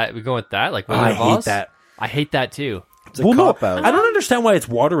 Is that we going with that? Like Wizard I of hate Oz? that. I hate that too. It's a Well, no, cop-out. I don't understand why it's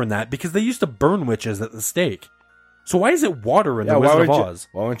water in that because they used to burn witches at the stake. So why is it water in Yeah, the why Wizard of would Oz?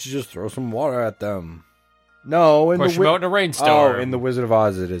 why don't you just throw some water at them? No, in Push the them out in a rainstorm. Oh, in the Wizard of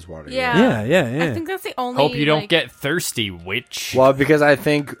Oz, it is water. Yeah. Yeah. I think that's the only. Hope you don't like- get thirsty, witch. Well, because I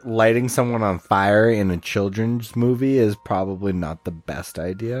think lighting someone on fire in a children's movie is probably not the best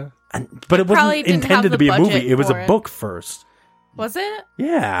idea. But it Probably wasn't didn't have intended the to be a movie. budget It was for a it. book first. Was it?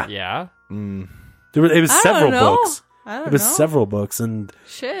 Yeah. Yeah. It was I several don't know. books. I don't It was know. several books, and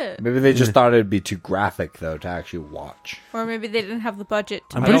Shit. Maybe they just thought it'd be too graphic, though, to actually watch. Or maybe they didn't have the budget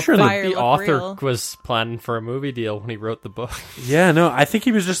to I'm make pretty sure fire the look author real. was planning for a movie deal when he wrote the book. yeah, no, I think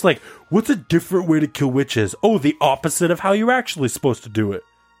he was just like, "What's a different way to kill witches? Oh, the opposite of how you're actually supposed to do it.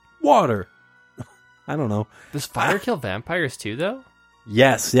 Water." I don't know. Does fire kill vampires too, though?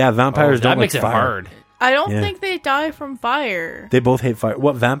 Yes, yeah, vampires that don't makes like it fire. hard. I don't Yeah. think they die from fire. They both hate fire.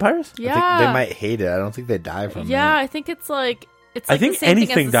 What, vampires? Yeah. I think they might hate it. I don't think they die from Yeah, it. I think it's like I the think same thing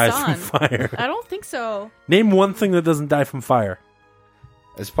anything as the dies sun. from fire. I don't think so. Name one thing that doesn't die from fire.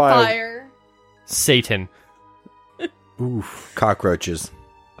 It's probably Fire. Satan. Oof. cockroaches.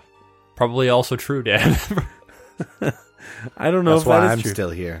 Probably also true, Dan. I don't know That's if why that is I'm true. still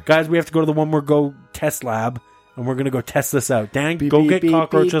here. Guys, we have to go to the One More Go test lab, and we're going to go test this out. Dan, go get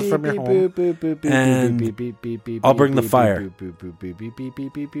cockroaches from your home. And I'll bring the fire.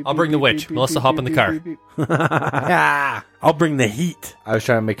 I'll bring the witch. Melissa, hop in the car. I'll bring the heat. I was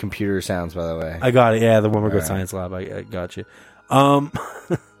trying to make computer sounds, by the way. I got it. Yeah, the One More Go Alright. Science Lab. I got you.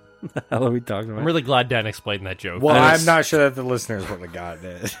 The hell are we talking about? I'm really glad Dan explained that joke. Well, That is- I'm not sure that the listeners would have gotten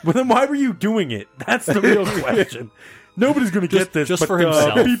it. Well, then why were you doing it? That's the real question. Nobody's going to get this. just but, for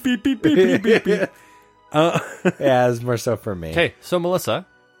himself. Beep, beep, beep, beep, beep, beep, beep. Yeah, it's more so for me. Okay, so Melissa,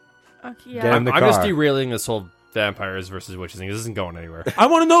 Okay, Get yeah. in the I'm just car. derailing this whole vampires versus witches thing. This isn't going anywhere. I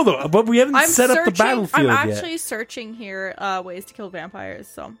want to know, though, but we haven't I'm set up the searching. battlefield I'm yet. actually searching here ways to kill vampires.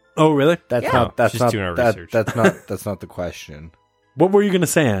 So Oh, really? That's Yeah. not. That's She's not. doing her That, research. that's not. That's not the question. What were you going to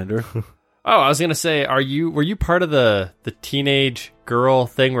say, Andrew? Oh, I was gonna say, were you part of the teenage girl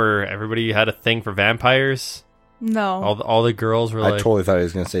thing where everybody had a thing for vampires? no. All the girls were I like, totally thought he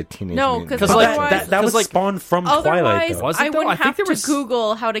was going to say teenage. No, Mutant 'cause But Ninja like, Turtles. that was Because, like, spawned from Twilight, Otherwise, though. Was it, I though? wouldn't I think have there to was-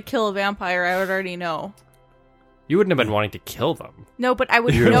 Google how to kill a vampire. I would already know. you wouldn't have been wanting to kill them. No, but I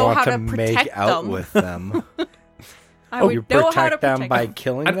would You know want how to to make protect out them. with them. I would You know how to protect them protect by them.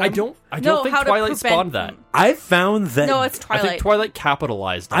 killing them. I don't No, think how to Twilight prevent spawned that. them. I found that. No, it's I Twilight. think Twilight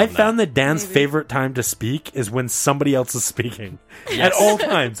capitalized on I that. found that Dan's Maybe. favorite time to speak is when somebody else is speaking. At all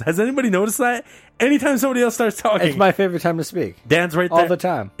times. Has anybody noticed that? Anytime somebody else starts talking, It's my favorite time to speak. Dan's right there. All the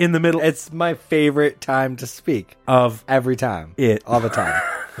time. In the middle It's my favorite time to speak. of Every time. it. All the time.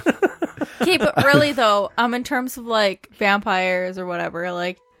 Okay, but really though, in terms of like vampires or whatever,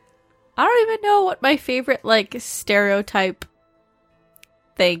 like I don't even know what my favorite like stereotype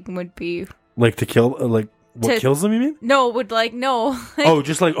thing would be. Like to kill, like what To- kills them, you mean? No, would like no. Like, Oh,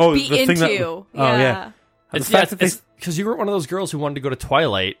 just like, oh, be the into. thing that. Yeah. Oh, yeah. The It's fact that they- because you weren't one of those girls who wanted to go to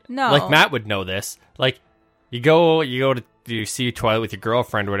Twilight. No. Like Matt would know this. Like you go to you see Twilight with your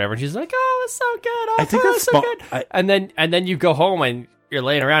girlfriend or whatever, and she's like, "Oh, it's so good. Oh, I think oh, that's it's so spo- good." I- And then you go home and you're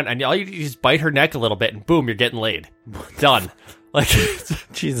laying around, and all you do is just bite her neck a little bit, and boom, you're getting laid. Done. Like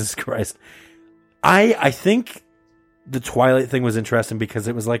Jesus Christ. I think the Twilight thing was interesting because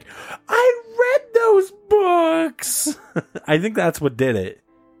it was like, I read those books. I think that's what did it.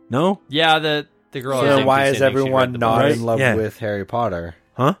 No? yeah, the girl. So is So why is interesting. She read everyone the not book. Right? in love Yeah. with Harry Potter?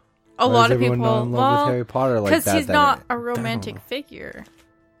 Huh? A Why lot is of everyone people. not in love with Well, Harry Potter like because that? he's then? not a romantic figure.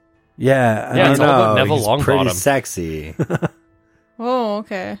 Yeah. I Yeah, don't it's all know. about Neville he's Longbottom. pretty sexy. Oh,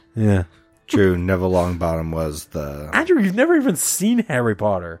 okay. Yeah. True, Neville Longbottom was the... Andrew, you've never even seen Harry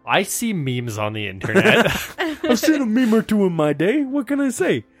Potter. I see memes on the internet. I've seen a meme or two in my day. What can I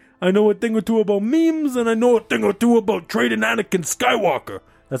say? I know a thing or two about memes, and I know a thing or two about trading Anakin Skywalker.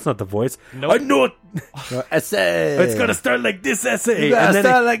 That's not the voice. Nope. I know it. Essay! It's gonna start like this essay, You gotta and then,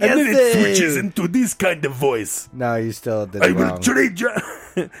 start like and then it essay. switches into this kind of voice. No, you still did I it will wrong. trade.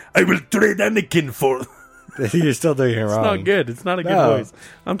 I will trade Anakin for. You're still doing it It's wrong. not good. It's not a good No. voice.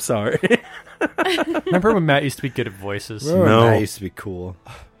 I'm sorry. Remember when Matt used to be good at voices? Remember No. when that used to be cool.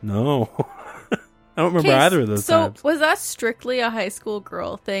 No. I don't remember either of those so times. was that strictly a high school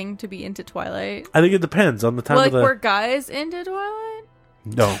girl thing to be into Twilight? I think it depends on the time Like, of the... were guys into Twilight?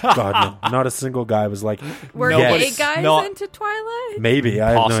 No, God, no. Not a single guy was like, Were Yes. gay guys Not- into Twilight? maybe. I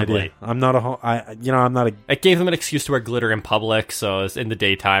have no Possibly. idea. I'm not a... I'm not a... It gave them an excuse to wear glitter in public, so it was in the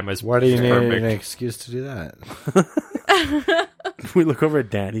daytime it was Why do you need perfect. an excuse to do that? We look over at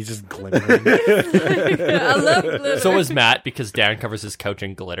Dan. He's just glittering. I love glitter. So was Matt, because Dan covers his couch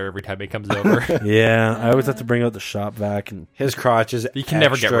in glitter every time he comes over. Yeah, I always have to bring out the shop vac and... His crotch is You can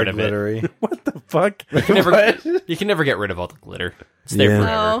never get extra rid of it. glittery. What the fuck? You can never get rid of all the glitter. It's there Yeah.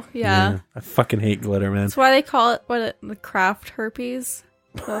 forever. Oh, yeah. I fucking hate glitter, man. That's why they call it the craft herpes.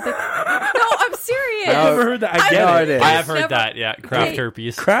 No, I'm serious. I've never heard that. I get know it. it is. I have heard Never- that, yeah. Craft Hey,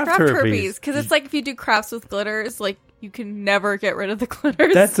 herpes. Craft Craft herpes. herpes, because it's like if you do crafts with glitters, like you can never get rid of the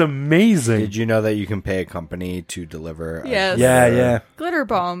glitters. That's amazing. Did you know that you can pay a company to deliver? a Yes. Yeah, glitter- yeah. glitter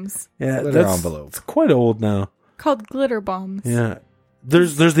bombs Yeah, Glitter that's envelope. It's quite old now. called glitter bombs. Yeah.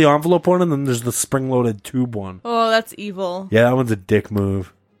 There's the envelope one and then there's the spring-loaded tube one. Oh, that's evil. Yeah, that one's a dick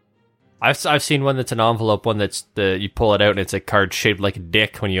move. I've seen one that's an envelope one that's you pull it out and it's a card shaped like a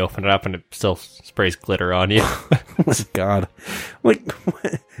dick when you open it up and it still sprays glitter on you. Oh my God. Like,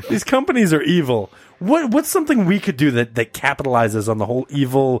 these companies are evil. What's something we could do that capitalizes on the whole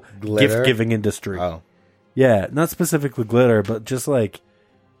evil Glitter? gift-giving industry? Oh, Yeah, not specifically glitter, but just like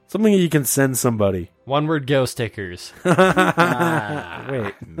something that you can send somebody. One word go stickers. Wait.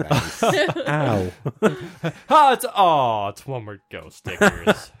 nice. Ow. It's one word go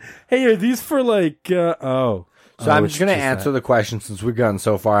stickers. Hey, are these for like, oh. So I'm just going to answer the question since we've gotten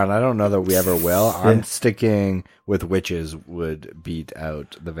so far, and I don't know that we ever will. I'm sticking with witches would beat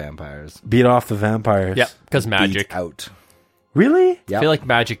out the vampires. Beat off the vampires. Yep, because magic. Beat out. Really? Yep. I feel like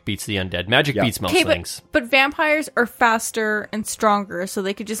magic beats the undead. Magic Yeah. beats most Okay, things. but vampires are faster and stronger, so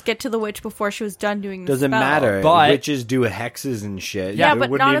they could just get to the witch before she was done doing the Doesn't spell. matter. But- Witches do hexes and shit. Yeah, You but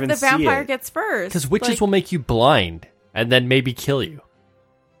wouldn't not if even the see vampire it. gets first. Because witches Like, will make you blind and then maybe kill you.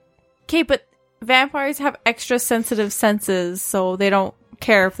 Okay, but vampires have extra sensitive senses, so they don't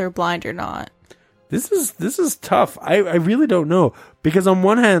care if they're blind or not. This is tough. I really don't know. Because on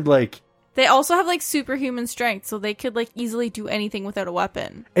one hand, like, They also have like superhuman strength, so they could like easily do anything without a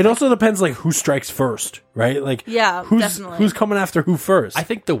weapon. it also depends like who strikes first, right? Like, Yeah, who's definitely. who's coming after who first? I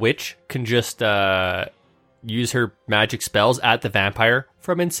think the witch can just use her magic spells at the vampire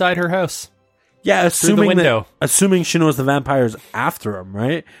from inside her house. yeah, assuming window. assuming she knows the vampire's after him,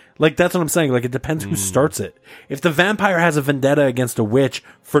 right? Like that's what I'm saying. Like it depends who starts it. If the vampire has a vendetta against a witch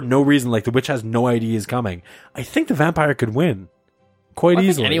for no reason, like the witch has no idea he's coming, I think the vampire could win quite I think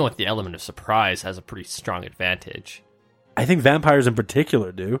easily. anyone with the element of surprise has a pretty strong advantage. I think vampires in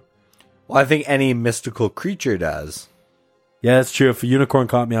particular do. Well, I think any mystical creature does. Yeah, that's true. If a unicorn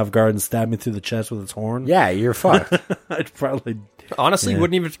caught me off guard and stabbed me through the chest with its horn, Yeah, you're fucked. I'd probably. Honestly, Yeah.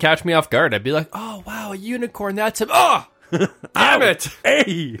 wouldn't even catch me off guard. I'd be like, "Oh wow, a unicorn! That's him! Oh, damn it!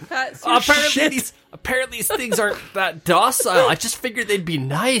 Hey, That's Apparently these things aren't that docile. I just figured they'd be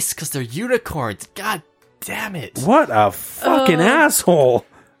nice because they're unicorns. God damn it! what a fucking asshole!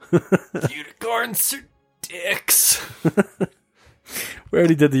 Unicorns are dicks." We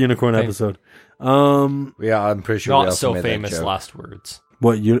already did the unicorn episode. Yeah, I'm pretty sure we Not also so made that famous joke. last words.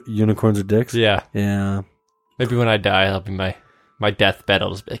 What unicorns are dicks? Yeah, Yeah. maybe when I die, that'll be my deathbed.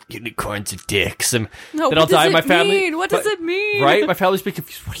 I'll just be like, unicorns are dicks, and No, then what I'll die. does My it family. mean? What does it mean? Right? My family's be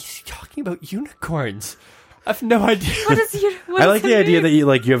confused. What is he talking about? Unicorns? I have no idea. What does you? What I does like it the idea mean?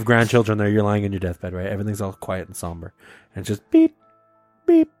 that you have grandchildren there. You're lying on your deathbed, right? Everything's all quiet and somber, and it's just beep,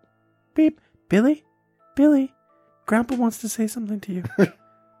 beep, beep. Billy, Grandpa wants to say something to you.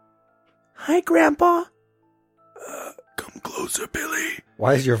 Hi, Grandpa. Come closer, Billy.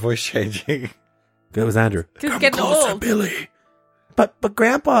 Why is your voice changing? That was Andrew. Because Come getting closer, old. Billy. But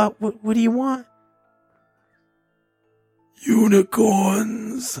Grandpa, what do you want?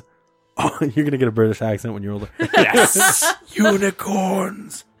 Unicorns. Oh, you're gonna get a British accent when you're older. Yes.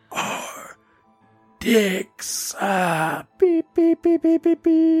 Unicorns are dicks. Beep, beep, beep, beep, beep,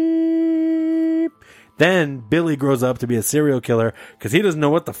 beep. Then Billy grows up to be a serial killer because he doesn't know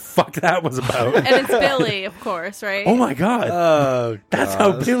what the fuck that was about. And it's Billy, of course, right? Oh my god. Oh, That's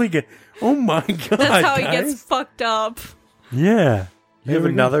how Billy get. Oh my god. That's how he guys. gets fucked up. Yeah. You have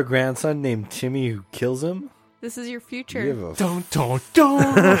another grandson named Timmy who kills him? This is your future. You have a don't.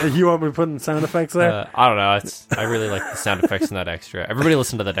 You want me to put in sound effects there? I don't know. I really like the sound effects in that extra. Everybody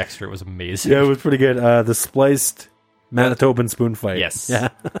listened to that extra. It was amazing. Yeah, it was pretty good. The spliced Manitoban spoon fight. Yes. Yeah.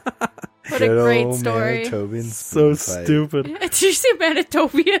 What a Good great old story. Manitoban So spoon fight. stupid. Did you say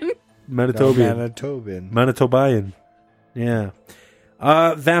Manitobian? No, Manitobian. Manitoban. Manitobian. Yeah.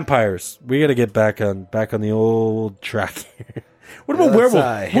 Vampires. We got to get back on the old track here. What about Let's,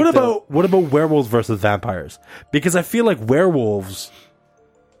 werewolves? What about werewolves versus vampires? Because I feel like werewolves.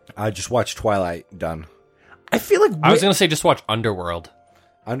 I just watched Twilight. Done. I feel like I was gonna say just watch Underworld.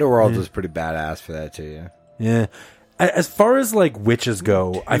 Underworld was pretty badass for that too. Yeah. yeah. As far as like witches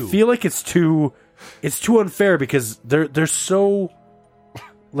go, I feel like it's too unfair because they're so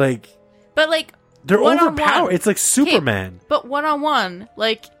like But like they're one-on-one. overpowered. It's like Superman. Okay, but 1-on-1,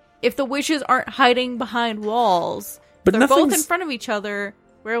 like if the witches aren't hiding behind walls, But they're both in nothing's- front of each other,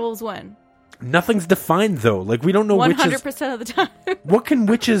 werewolves win. Nothing's defined though. Like we don't know 100% witches. of the time. What can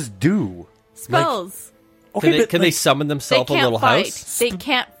witches do? Spells. Okay, Can they summon They themselves a can't little fight. house? They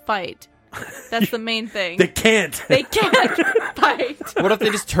can't fight. That's the main thing. They can't. They can't fight. What if they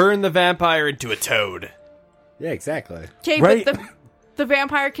just turn the vampire into a toad? Yeah, exactly. Okay, Right. but the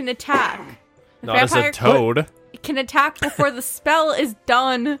vampire can attack. The Not as a vampire toad. can attack before the spell is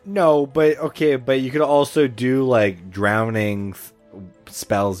done. No, but okay, but you could also do like drowning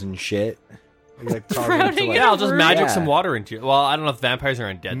spells and shit. Like, talking Drowning to, like, Yeah, I'll just Room? magic Yeah. some water into you. Well, I don't know if vampires are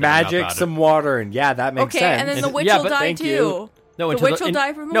undead. then I'm not magic about it. some water, and yeah, that makes Okay, sense. and then the witch Yeah, will but die thank too. you. No, The into witch will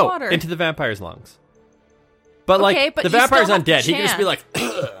die from the water. into the vampire's lungs. But Okay, like but the you still vampire's have the undead, he can just be like,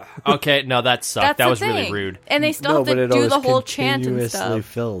 okay, no, that sucked. That's That the was really thing. rude. And they still no, have but to it do always the whole chant and continuously stuff.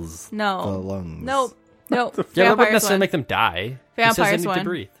 fills No. the lungs. No. Yeah, that wouldn't Vampires necessarily win. make them die. Vampires It says they need to win.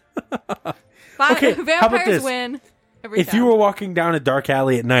 breathe. Okay, how about Vampires this? win every If time. you were walking down a dark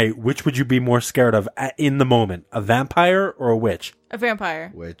alley at night, which would you be more scared of in the moment? A vampire or a witch? a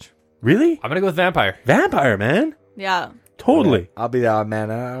vampire. Which Really? I'm gonna go with vampire. Vampire, man. Yeah. Totally. I'll be the odd man.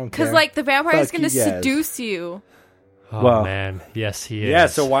 I don't care. Because, like, the vampire is Fuck going to you guys. seduce you. Oh Well- man, yes he is. yeah,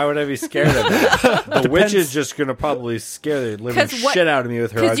 so why would I be scared of that? The witch Depends. is just gonna probably scare the living 'Cause what- shit out of me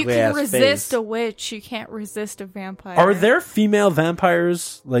with her Because you ugly can ass resist face. a witch. You can't resist a vampire. Are there female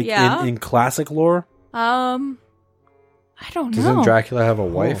vampires like Yeah. in classic lore? I don't know. Doesn't Dracula have a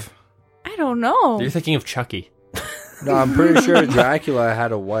wife? I don't know. You're thinking of Chucky. No, I'm pretty sure Dracula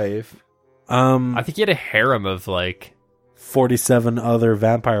had a wife. I think he had a harem of like 47 other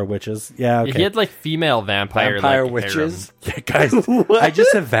vampire witches. Yeah, okay. he had like female vampire Vampire like, witches. Yeah, guys, I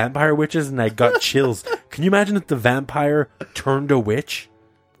just said vampire witches and I got chills. Can you imagine if the vampire turned a witch?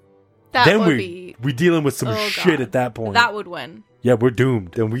 that Then would be. we dealing with some Oh, shit God. at that point. That would win. Yeah, we're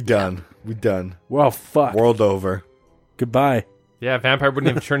doomed. Then we done. We done. Well, fuck. World over. Goodbye. Yeah, vampire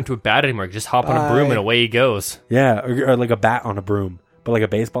wouldn't even turn into a bat anymore. Just hop on a broom Bye. and away he goes. Yeah, or like a bat on a broom, but like a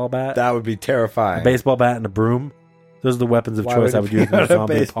baseball bat. That would be terrifying. A baseball bat and a broom. Those are the weapons of Why choice I it would be use in on a a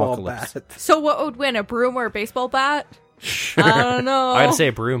zombie baseball apocalypse. bat? So what would win? A broom or a baseball bat? Sure. I don't know. I gotta say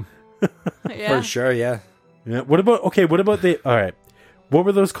a broom. yeah. For sure, yeah. Yeah. What about the? All right. What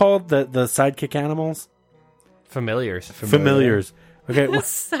were those called? The sidekick animals? Familiars. Familiars. Okay. well,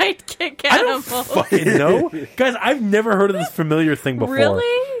 Sidekick I don't animals. fucking know, guys. I've never heard of this familiar thing before.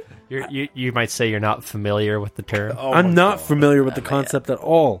 Really? You might say you're not familiar with the term. Oh I'm my not God. familiar with the concept at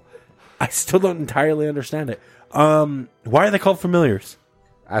all. I still don't entirely understand it. Why are they called familiars?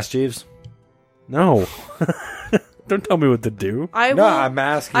 Ask Jeeves. No. Don't tell me what to do. I No, will. I'm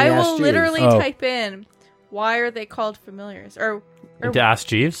asking. I Ask will Jeeves. literally Oh. type in. Why are they called familiars? Or To ask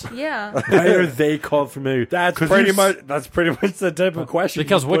Jeeves? yeah. Why are they called familiar? That's 'Cause pretty you've- much. That's pretty much the type of question.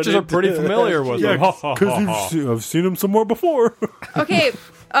 Because you put witches are into pretty familiar with Yeah, them. because I've seen them somewhere before. Okay.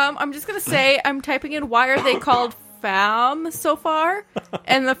 I'm just gonna say I'm typing in why are they called fam so far,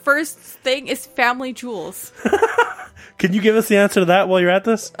 and the first thing is family jewels. Can you give us the answer to that while you're at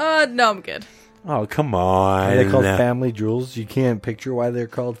this? No, I'm good. Oh, come on. Are they called family jewels? You can't picture why they're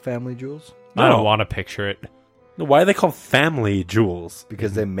called family jewels I No. don't want to picture it. Why are they called family jewels?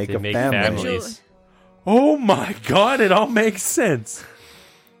 because they make They a make family. families. Oh my god, it all makes sense.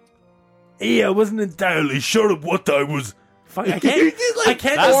 Yeah, I wasn't entirely sure of what I was. Fuck, I can't. I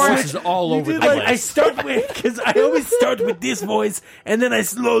can't. That or- voice is all over the I place. start with, because I always start with this voice, and then I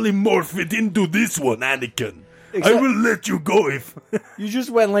slowly morph it into this one, Anakin. I will let you go if. You just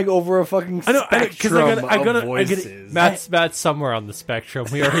went like over a fucking I know, 'cause spectrum I gotta- of I gotta- voices. Matt's somewhere on the spectrum.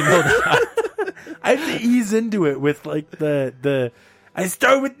 We already know that. I have to ease into it with like the. I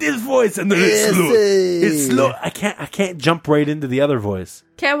start with this voice, and then it's slow. It's slow. I can't jump right into the other voice.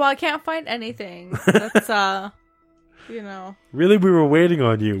 Okay, well I can't find anything. That's you know. Really, we were waiting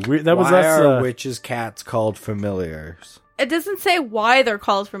on you. That was Why us. are witches' cats called familiars? It doesn't say why they're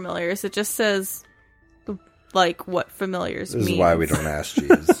called familiars. It just says like what familiars This means. is why we don't ask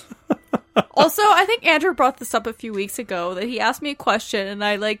Jeeves. Also, I think Andrew brought this up a few weeks ago that he asked me a question and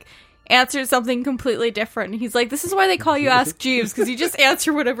I like answered something completely different. He's like, this is why they call you Ask Jeeves, because you just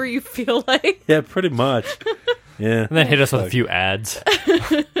answer whatever you feel like. Yeah, pretty much. Yeah. And then hit us with a few ads.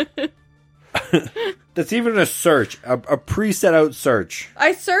 That's even a search, a pre-set out search.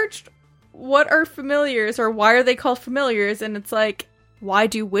 I searched what are familiars, or why are they called familiars, and it's like, why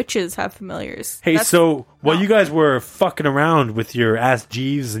do witches have familiars? Hey, That's- so while you guys were fucking around with your Ask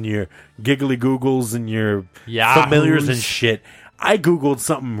Jeeves and your Giggly Googles and your Yahoos. familiars and shit, I Googled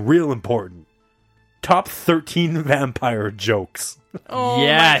something real important. Top 13 vampire jokes. Oh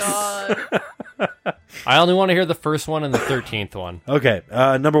Yes. my god. I only want to hear the first one and the 13th one. Okay,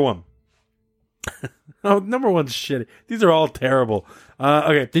 number one. Oh, number one's shitty. These are all terrible.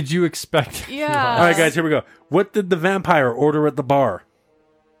 Okay. Did you expect? Yeah. All right, guys, here we go. What did the vampire order at the bar?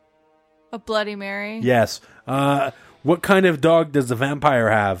 A Bloody Mary. Yes. What kind of dog does the vampire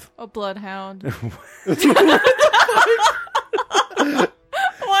have? A bloodhound.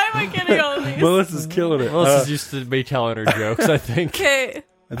 Why am I getting all these? Melissa's killing it. Melissa's used to me telling her jokes, I think. Okay,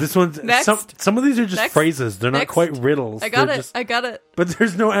 This one's Next. some of these are just Next. phrases. They're not Next. quite riddles. I got They're it. just- I got it. but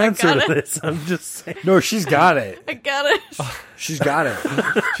there's no answer got to it. this. I'm just saying. No, she's got it. I got it. She's got it.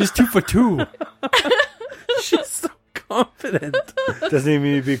 She's 2 for 2. She's so confident. Doesn't even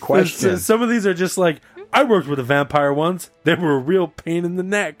need to be questioned. Some of these are just like, I worked with a vampire once. They were a real pain in the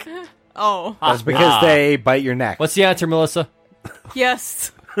neck. Oh, That's because they bite your neck. What's the answer, Melissa?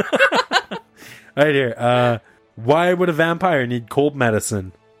 yes. Right here. Why would a vampire need cold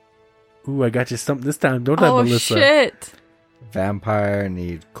medicine? Ooh, I got you stumped this time, don't I, Oh Melissa? shit. Vampire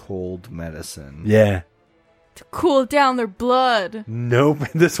need cold medicine. Yeah. To cool down their blood. Nope.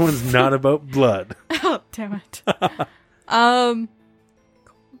 This one's not about blood. Oh damn it. Cold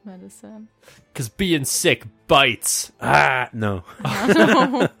medicine. Because being sick bites. No.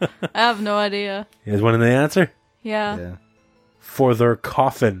 I have no idea. You guys want the answer? Yeah. Yeah. For their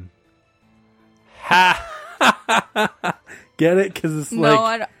coffin. Ha! Get it? Because it's No, like...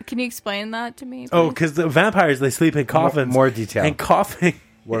 I don't. Can you explain that to me? Oh, please? because the vampires, they sleep in coffins. More detail. And coughing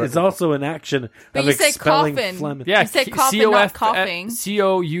What- is also an action But of you say expelling coffin. phlegm. Yeah, You said coffin, not coughing.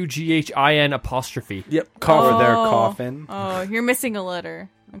 COUGHIN apostrophe. Yep. For Coffin. their Oh. coffin. Oh, you're missing a letter.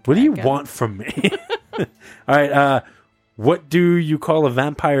 Okay, What do you I get want from me? All right. What do you call a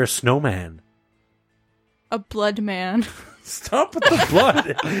vampire snowman? it. A blood man. Stop with the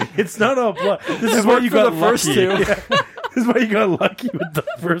blood. It's not all blood. This is why you got the first lucky. two. This is why you got lucky with the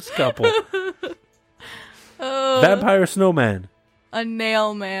first couple. Oh, Vampire snowman. a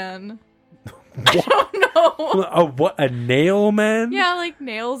nail man. I don't know. A what? A nail man? Yeah, like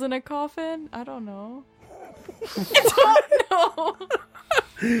nails in a coffin. I don't know. I don't know.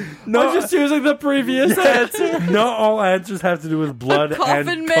 No, I'm just using the previous answer. not all answers have to do with blood A coffin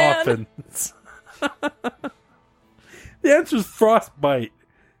and man. coffins. The answer is frostbite.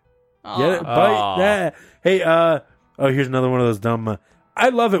 Get it? Aw. Bite. Yeah. Hey. Oh, here's another one of those dumb. I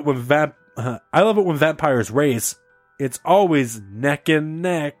love it when vampires race. It's always neck and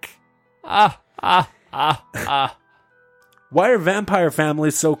neck. Ah. Why are vampire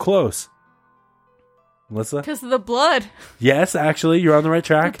families so close? Melissa? Because of the blood. Yes, actually, you're on the right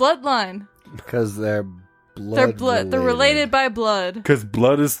Their track. bloodline. Because they're blood. They're blood. They're related by blood. Because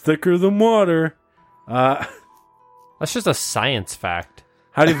blood is thicker than water. That's just a science fact.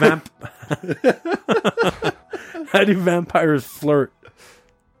 How do how do vampires flirt?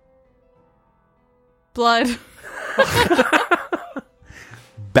 Blood.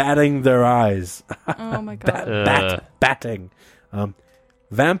 Batting their eyes. Oh my god. Batting.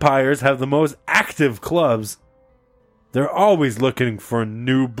 Vampires have the most active clubs. They're always looking for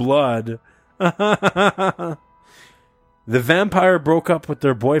new blood. The vampire broke up with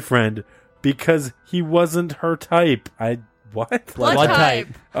their boyfriend because he wasn't her type. What? Blood Blood type.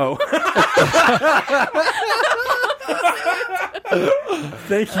 type. Oh.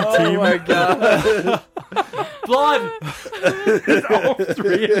 Thank you, team. Oh my god. Blood. All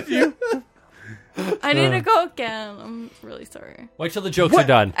three of you. I need to go again. I'm really sorry. Wait till the jokes are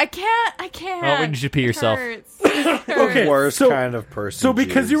done. I can't. Oh, when did you pee yourself? It hurts. Okay. Worst so- kind of person. So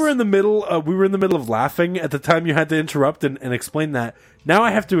because you Jeeves. were in the middle, we were in the middle of laughing at the time you had to interrupt and explain that. Now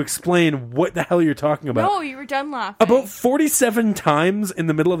I have to explain what the hell you're talking about. No, you were done laughing. About 47 times in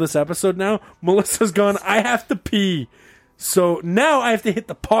the middle of this episode now, Melissa's gone, I have to pee. So now I have to hit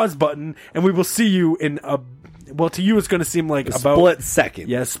the pause button, and we will see you in a... Well, to you it's going to seem like about... split second.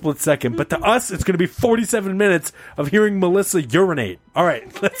 Yeah, split second. But to us, it's going to be 47 minutes of hearing Melissa urinate. All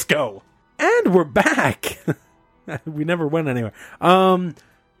right, let's go. And we're back. We never went anywhere. I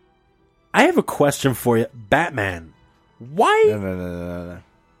have a question for you. Batman. Why... No.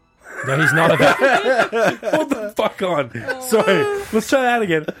 No, he's not a vampire. Hold the fuck on. Sorry. Let's try that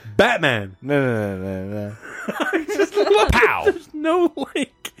again. Batman. No. Pow. No,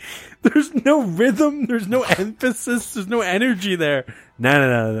 there's no rhythm. There's no emphasis. There's no energy there.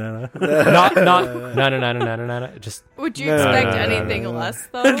 No. No. Just, Would you No, expect no, no, anything no. less,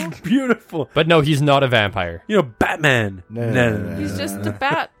 though? That's beautiful. but no, he's not a vampire. Batman. No. He's just a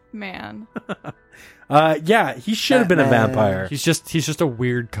Batman. Yeah, he should have been a Batman. vampire. He's just a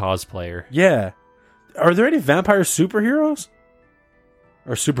weird cosplayer. Yeah. Are there any vampire superheroes?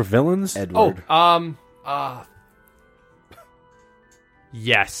 Or supervillains? Edward.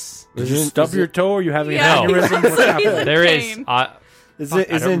 Yes. Did you stub your toe or you have any Yeah. aneurysm? What's happening? There is. Kane. Isn't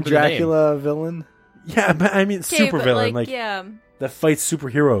remember the Dracula a villain? Yeah, but I mean Okay, but supervillain, yeah. that fights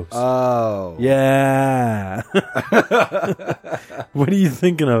superheroes. Oh. Yeah. What are you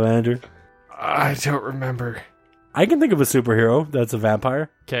thinking of, Andrew? I don't remember. I can think of a superhero that's a vampire.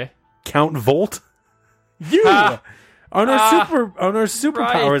 Okay. Count Volt. You Ah. on our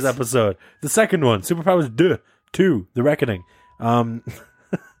superpowers Right. episode, the second one, Superpowers 2, The Reckoning.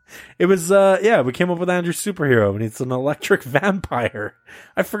 It was we came up with Andrew's superhero, and it's an electric vampire.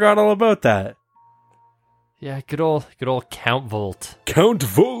 I forgot all about that. Yeah, good old Count Volt. Count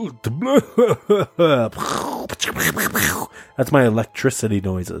Volt. That's my electricity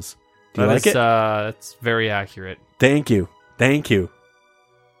noises. Do you like it? That's very accurate. Thank you.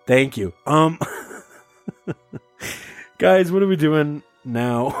 Guys, what are we doing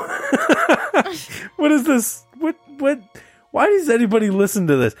now? What is this? What? Why does anybody listen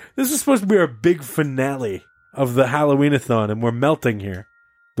to this? This is supposed to be our big finale of the Halloween-a-thon, and we're melting here.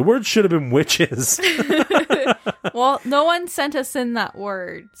 The word should have been witches. Well, no one sent us in that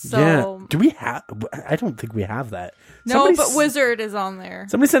word, so Yeah. Do we have? I don't think we have that. no. Somebody But s- wizard is on there.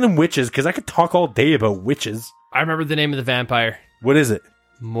 Somebody send in witches, because I could talk all day about witches. I remember the name of the vampire. What is it?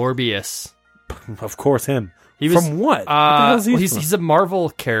 Morbius. Of course, him. He was From what? What the hell is he from? he's a Marvel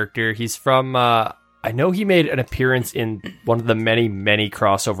character. He's from I know he made an appearance in one of the many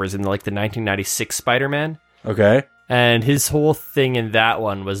crossovers in the 1996 Spider-Man. Okay. And his whole thing in that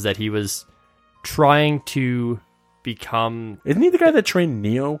one was that he was trying to become Isn't he the guy that trained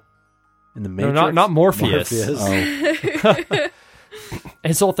Neo in the Matrix? not Morpheus. Oh.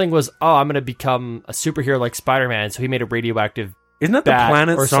 His whole thing was, I'm going to become a superhero like Spider-Man. So he made a radioactive. Isn't that the Bat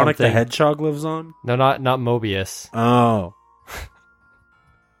planet or Sonic the something. Hedgehog lives on? No, not Mobius. Oh.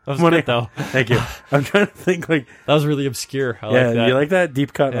 That was Money. good though. Thank you. I'm trying to think That was really obscure. I yeah, like that. you like that?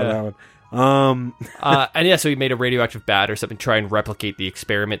 Deep cut on Yeah. that one. And yeah, so he made a radioactive bat or something, try and replicate the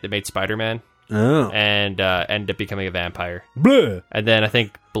experiment that made Spider-Man, Oh. and ended up becoming a vampire. Bleh. And then I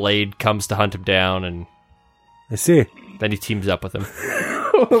think Blade comes to hunt him down, and I see. then he teams up with him.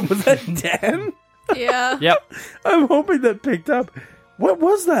 Was that Dan? Yeah. Yep. I'm hoping that picked up. What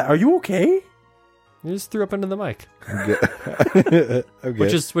was that? Are you okay? He just threw up into the mic, Okay.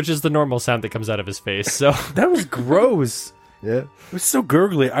 which is the normal sound that comes out of his face. So That was gross. yeah. It was so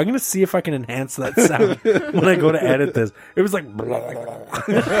gurgly. I'm going to see if I can enhance that sound when I go to edit this. It was like...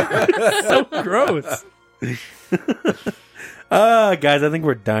 so gross. Guys, I think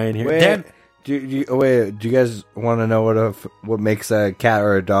we're dying here. Wait, Dan, do you guys want to know what makes a cat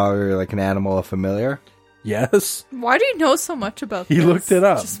or a dog or like an animal a familiar? yes. Why do you know so much about He this? looked it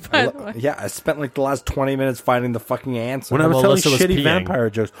up. Just by the way. Yeah, I spent like the last 20 minutes finding the fucking answer. When I was Well, telling Alyssa was shitty peeing. vampire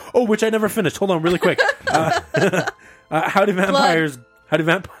jokes. Oh, which I never finished. Hold on, really quick. How do vampires... How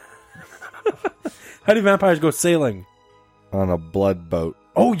do vampires go sailing? On a blood boat.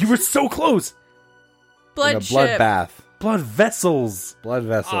 Oh, you were so close. Blood In a blood ship. bath. Blood vessels. Blood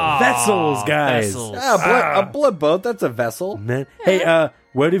vessel. Vessels, guys. vessels. Yeah, a blood boat, that's a vessel. Man. Hey,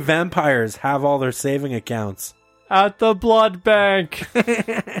 where do vampires have all their saving accounts? at the blood bank.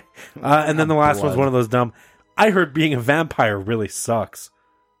 And then the last one's Blood. one of those dumb. I heard being a vampire really sucks.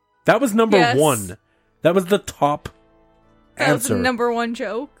 That was number Yes. one. That was the top That was answer. the number one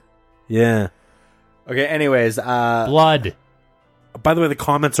joke. Yeah. Okay, anyways, Blood. By the way, the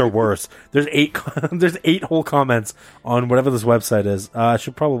comments are worse. There's 8 there's 8 whole comments on whatever this website is. I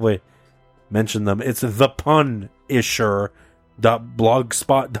should probably mention them. It's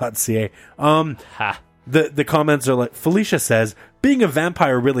thepunisher.blogspot.ca. Ha. The comments are like, Felicia says, being a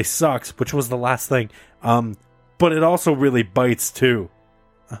vampire really sucks, which was the last thing. But it also really bites too.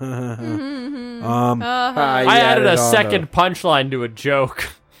 you I added a on second punchline to a joke.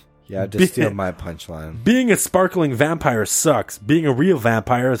 Yeah, just steal my punchline. Being a sparkling vampire sucks. Being a real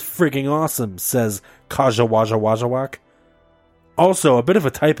vampire is frigging awesome, says Kaja Waja Wajawak. Also, a bit of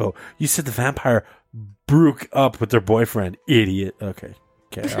a typo. You said the vampire broke up with their boyfriend. Idiot. Okay.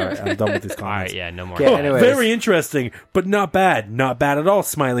 Okay, all right, I'm done with these All right, comments. yeah, no more. Okay, anyways. Very interesting, but not bad. Not bad at all,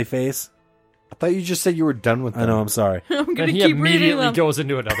 smiley face. I thought you just said you were done with them. I know, I'm sorry. I'm Then gonna he keep reading immediately them. goes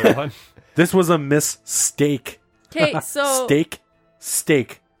into another one. This was a mistake. Okay, so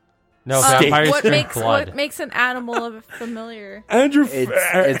Steak. No, Steak. vampires what drink makes blood. what makes an animal of familiar? Andrew,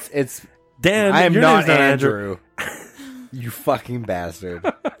 It's Dan, I am your not name's Andrew. You fucking bastard.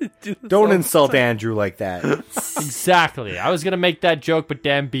 Andrew. Don't insult Andrew like that. Exactly. I was gonna make that joke, but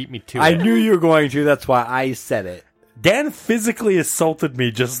Dan beat me to I it. knew you were going to. That's why I said it. Dan physically assaulted me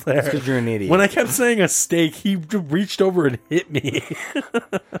just there. Because you're an idiot. When I kept saying a steak, he reached over and hit me.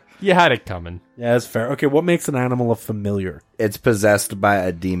 You had it coming. Yeah, that's fair. Okay, what makes an animal a familiar? It's possessed by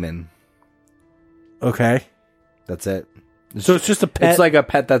a demon. Okay. That's it. So it's just a pet. It's like a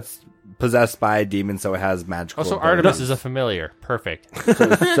pet that's possessed by a demon, so it has magical Also, abilities. Artemis is a familiar. Perfect.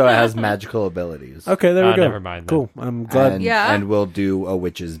 so it has magical abilities. Okay, there we go. Never mind then. Cool. I'm glad. And, Yeah. and will do a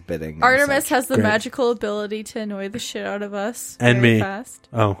witch's bidding. and Artemis such. has the Great. magical ability to annoy the shit out of us And very me. fast.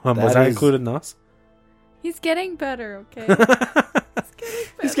 Oh, was That that is- included in us? He's getting better, okay?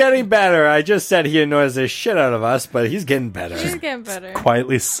 He's getting better. I just said he annoys the shit out of us, but he's getting better. He's getting better.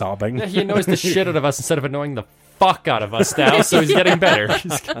 Quietly sobbing. Yeah, he annoys the shit out of us instead of annoying the fuck out of us now, so he's getting better.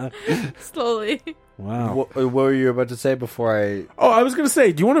 Slowly. Wow. What were you about to say before I... Oh, I was going to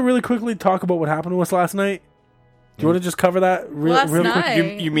say, do you want to really quickly talk about what happened to us last night? Do you want to just cover that Last real night.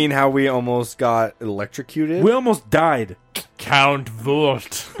 quick? You mean how we almost got electrocuted? We almost died. Count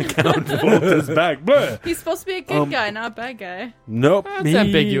Volt. Count Volt is back. Blah. He's supposed to be a good guy, not a bad guy. Nope. That's he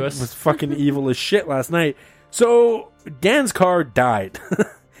ambiguous. was fucking evil as shit last night. So, Dan's car died.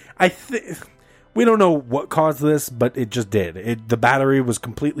 We don't know what caused this, but it just did. The battery was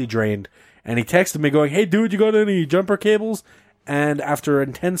completely drained. And he texted me going, "Hey, dude, you got any jumper cables?" And after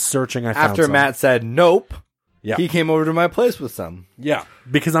intense searching, I found After some. Matt said nope, Yeah. he came over to my place with some. Yeah.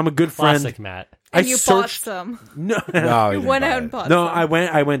 Because I'm a good friend. Classic Matt. And I you bought searched. some. No. No, he You didn't went buy out it. and bought No, some.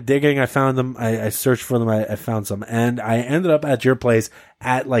 I went digging. I found them. I searched for them. I found some, and I ended up at your place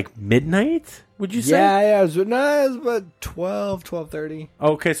at like midnight. Would you say? Yeah, it was about 12:30.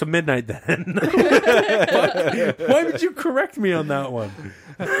 Okay, so midnight then. Why would you correct me on that one?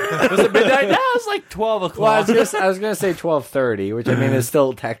 Was it midnight? No, it was like 12 o'clock. Well, I was gonna say 12:30, which I mean is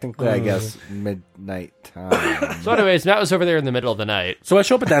still technically, I guess, midnight time. So anyways, Matt was over there in the middle of the night. So I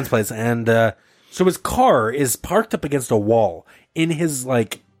show up at Dan's place, and so his car is parked up against a wall in his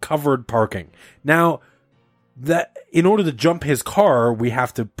like covered parking. Now, that in order to jump his car, we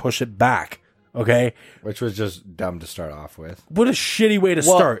have to push it back. Okay, Which was just dumb to start off with. what a shitty way to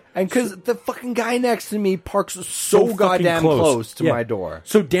start. And because the fucking guy next to me parks so fucking goddamn close to Yeah. my door.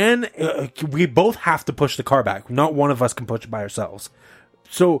 So Dan, we both have to push the car back. Not one of us can push it by ourselves.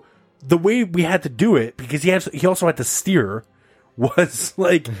 So the way we had to do it, because he also had to steer, was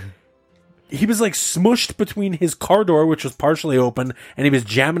like he was like smushed between his car door, which was partially open, and he was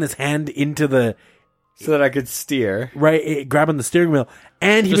jamming his hand into the So that I could steer. grabbing the steering wheel,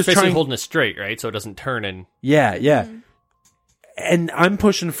 and he Just was basically trying. holding it straight, right? So it doesn't turn and... Yeah. And I'm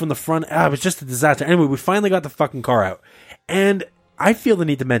pushing from the front. It was just a disaster. Anyway, we finally got the fucking car out, and I feel the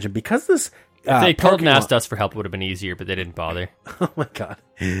need to mention because this. If they called parking and lot- asked us for help, it would have been easier, but they didn't bother. Oh my god.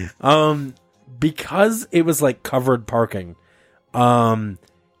 Because it was like covered parking,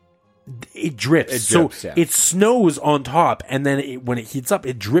 it drips. It drips, so yeah. it snows on top, and then when it heats up,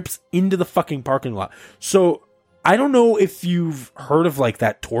 it drips into the fucking parking lot. So I don't know if you've heard of like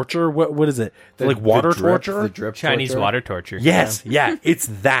that torture. What is it? Like water torture? The drip Chinese torture. water torture. Yes, yeah, it's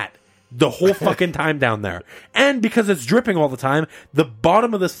that. The whole fucking time down there. And because it's dripping all the time, the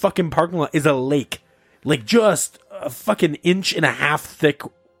bottom of this fucking parking lot is a lake. Like just a fucking inch and a half thick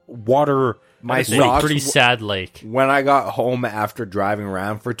water. My It's a socks, pretty sad lake. when I got home after driving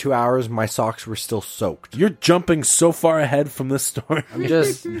around for 2 hours, my socks were still soaked. You're jumping so far ahead from this story. I'm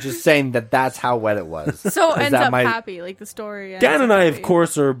just saying that's how wet it was. So Is ends that up my- happy, like the story. ends Dan up and I, of happy.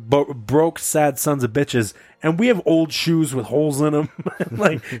 course, are broke, sad sons of bitches, and we have old shoes with holes in them.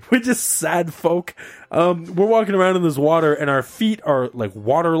 Like, we're just sad folk. We're walking around in this water, and our feet are, like,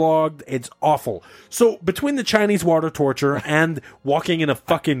 waterlogged. It's awful. So, between the Chinese water torture and walking in a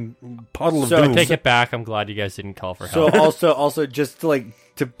fucking puddle of So, doom... Take it back. I'm glad you guys didn't call for help. So also just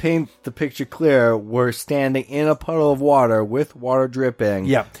to paint the picture clear, we're standing in a puddle of water with water dripping.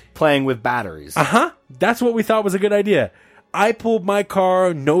 Yeah. Playing with batteries. Uh-huh. That's what we thought was a good idea. I pulled my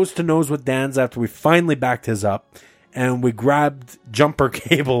car nose to nose with Dan's after we finally backed his up, and we grabbed jumper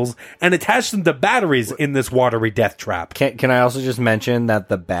cables and attached them to batteries in this watery death trap. Can I also just mention that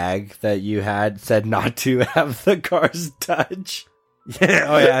the bag that you had said not to have the cars touch? Yeah,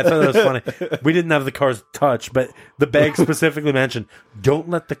 oh yeah, I thought that was funny. We didn't have the cars touch, but the bag specifically mentioned, don't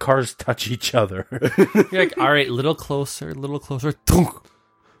let the cars touch each other. You're like, all right, little closer, thunk.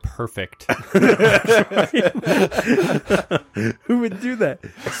 Perfect. Who would do that?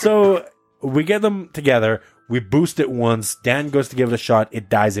 So we get them together. We boost it once. Dan goes to give it a shot. It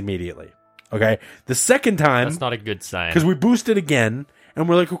dies immediately. Okay. The second time, That's not a good sign. because we boost it again, and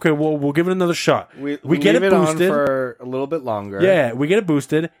we're like, okay, well, we'll give it another shot. We get it leave boosted on for a little bit longer. Yeah, we get it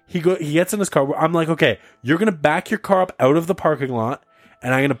boosted. He gets in his car. I'm like, okay, you're gonna back your car up out of the parking lot,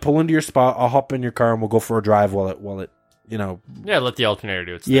 and I'm gonna pull into your spot. I'll hop in your car, and we'll go for a drive while it Yeah, let the alternator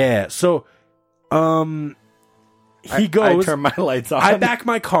do its thing. Yeah. So, he goes. I turn my lights on. I back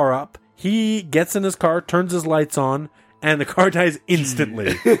my car up. He gets in his car, turns his lights on, and the car dies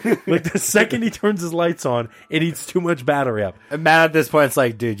instantly. Like the second he turns his lights on, it eats too much battery up. And Matt at this point, it's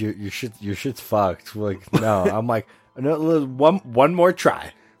like, dude, your shit's fucked. We're like, no. I'm like, no, one more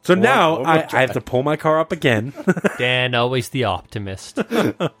try. So now one more I try. have to pull my car up again. Dan, always the optimist.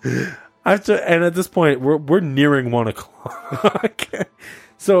 I have to, and at this point, we're nearing 1 o'clock.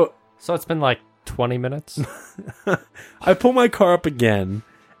 So So it's been like 20 minutes. I pull my car up again,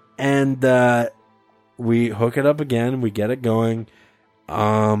 and we hook it up again. We get it going,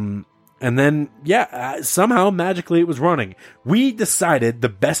 and then somehow magically it was running. We decided the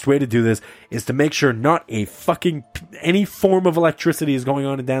best way to do this is to make sure not any form of electricity is going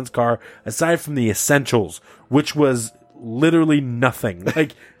on in Dan's car aside from the essentials, which was literally nothing.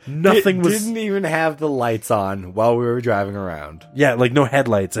 Like nothing was. Didn't even have the lights on while we were driving around. Yeah, like no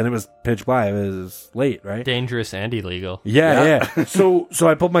headlights, and it was pitch black. It was late, right? Dangerous and illegal. Yeah. So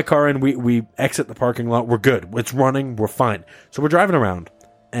I pulled my car in. We exit the parking lot. We're good. It's running. We're fine. So we're driving around,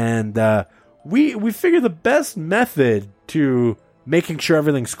 and we figure the best method to making sure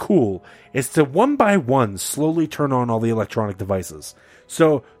everything's cool is to one by one slowly turn on all the electronic devices.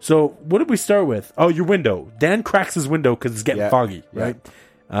 So what did we start with? Oh, your window. Dan cracks his window because it's getting foggy, right?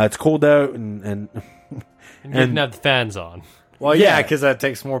 It's cold out, and And you didn't have the fans on. Well, yeah, because that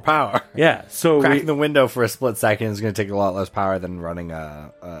takes more power. yeah. So Cracking the window for a split second is going to take a lot less power than running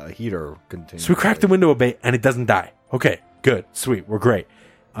a heater continuously. So we cracked the window a bit, and it doesn't die. Okay, good, sweet, we're great.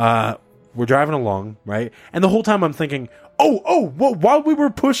 We're driving along, right? And the whole time I'm thinking, while we were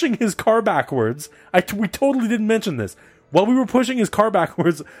pushing his car backwards, we totally didn't mention this. While we were pushing his car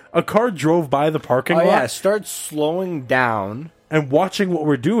backwards, a car drove by the parking lot. Yeah, start slowing down. And watching what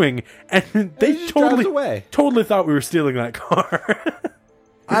we're doing, and they just drives away. totally thought we were stealing that car.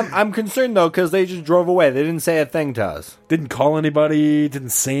 I'm concerned, though, because they just drove away. They didn't say a thing to us. Didn't call anybody, didn't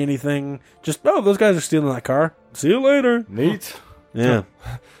say anything. Just, those guys are stealing that car. See you later. Neat. Yeah.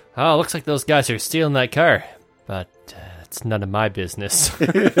 Oh, looks like those guys are stealing that car. But it's none of my business.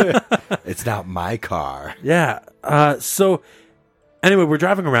 It's not my car. Yeah. So anyway, we're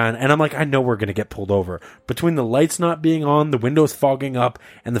driving around, and I'm like, I know we're going to get pulled over. Between the lights not being on, the windows fogging up,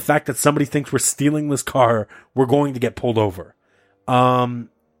 and the fact that somebody thinks we're stealing this car, we're going to get pulled over.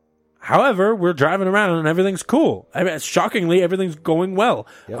 However, we're driving around, and everything's cool. I mean, shockingly, everything's going well.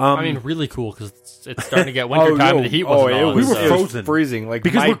 Yep. I mean, really cool, because it's starting to get winter time and the heat wasn't on. We were so- frozen. Freezing. Like,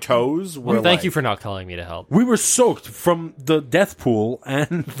 Because my we're- toes were Well, thank like- you for not calling me to help. We were soaked from the death pool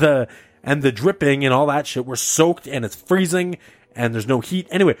and the dripping and all that shit. We're soaked, and it's freezing, and there's no heat.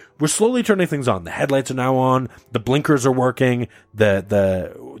 Anyway, we're slowly turning things on. The headlights are now on. The blinkers are working.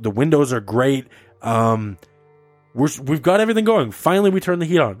 The windows are great. We've got everything going. Finally, we turn the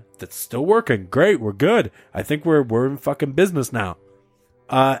heat on. That's still working. Great. We're good. I think we're in fucking business now.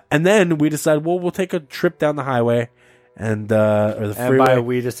 And then we decided, well, we'll take a trip down the highway and or the And freeway. by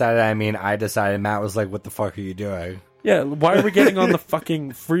we decided, I mean I decided. Matt was like, what the fuck are you doing? Yeah. Why are we getting on the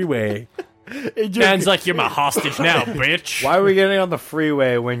fucking freeway? Dan's like, you're my hostage now, bitch. Why are we getting on the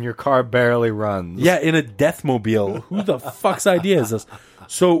freeway when your car barely runs? Yeah, in a Deathmobile. Who the fuck's idea is this?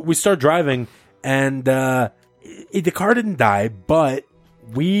 So we start driving, and the car didn't die, but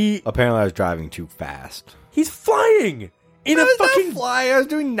Apparently I was driving too fast. he's flying in a fucking fly. I was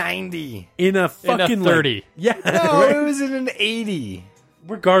doing 90. in a fucking like- 30. yeah. No, right? it was in an 80.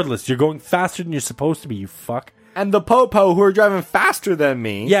 Regardless, you're going faster than you're supposed to be. You fuck. And the popo who are driving faster than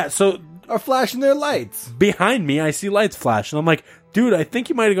me Yeah. So are flashing their lights. behind me, I see lights flash, and I'm like, dude, I think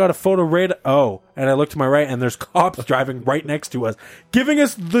you might have got a photo radar. Oh, and I look to my right, and there's cops driving right next to us, giving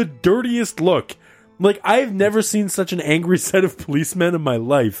us the dirtiest look. Like, I've never seen such an angry set of policemen in my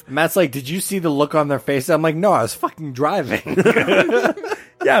life. Matt's like, did you see the look on their face? I'm like, no, I was fucking driving.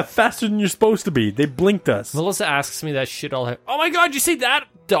 Yeah, faster than you're supposed to be. They blinked us. Melissa asks me that shit all the time. Oh my god, you see that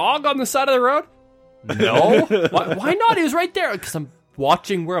dog on the side of the road? No. Why not? He was right there. Because I'm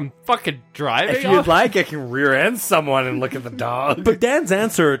watching where I'm fucking driving? If you'd like, I can rear end someone and look at the dog. But Dan's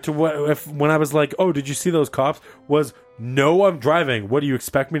answer to when I was like, "Oh, did you see those cops?" was, "No, I'm driving. What do you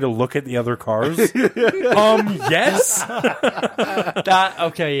expect me to look at the other cars?" Yes.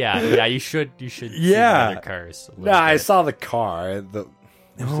 Okay, yeah. You should. See the other cars. a little No, I bit. saw the car.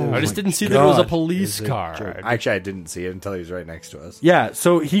 I just didn't see that it was a police car. Actually, I didn't see it until he was right next to us. Yeah.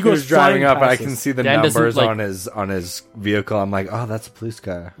 So he He goes was driving flying up, and I past can us. see the Dan doesn't, numbers like- on his vehicle. I'm like, oh, that's a police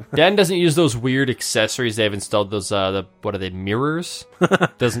car. Dan doesn't use those weird accessories they've installed. Those what are they? Mirrors?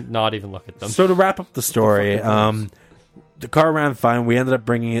 Doesn't not even look at them. So to wrap up the story, the car ran fine. We ended up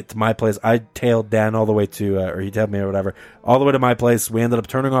bringing it to my place. I tailed Dan all the way to, or he tailed me or whatever, all the way to my place. We ended up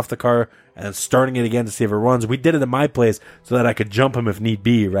turning off the car and then starting it again to see if it runs. We did it at my place so that I could jump him if need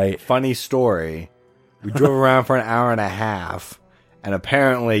be, right? Funny story. We drove around for an hour and a half, and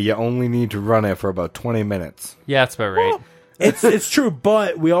apparently you only need to run it for about 20 minutes. Yeah, that's about right. It's true,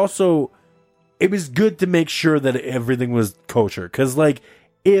 but we also, it was good to make sure that everything was kosher. Because, like,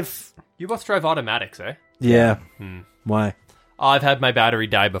 if... You both drive automatics, eh? Yeah. Why? I've had my battery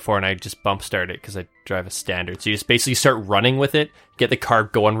die before, and I just bump start it because I drive a standard. So you just basically start running with it, get the car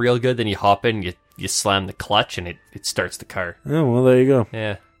going real good, then you hop in, you slam the clutch, and it starts the car. Oh, well, there you go.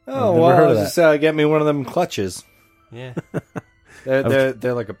 Yeah, Oh, never heard of just get me one of them clutches. yeah.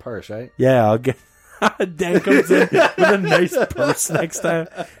 They're like a purse, right? Yeah, I'll get... Dan comes in with a nice purse next time.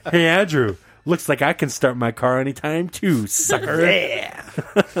 Hey, Andrew, looks like I can start my car anytime too, sucker. Yeah.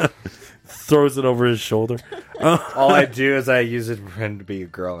 Throws it over his shoulder. All I do is I use it to pretend to be a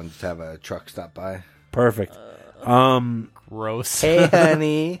girl and just have a truck stop by. Perfect. Gross. Hey,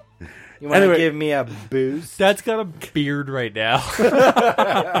 honey. You want to Anyway. give me a boost? Dad's got a beard right now.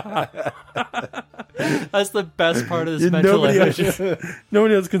 That's the best part of this mental Nobody image.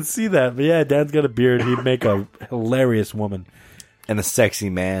 nobody else can see that. But yeah, Dan's got a beard. He'd make a hilarious woman. And a sexy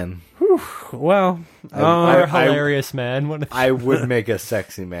man. Well, You're a hilarious, man. What if- I would make a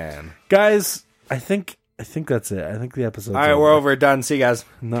sexy man. guys, I think that's it. I think the episode's All right, we're over. Done. See you guys.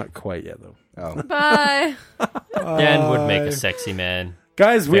 Not quite yet, though. Oh. Bye. Dan would make a sexy man.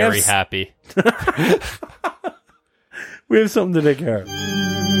 Guys, we Very have happy. we have something to take care of.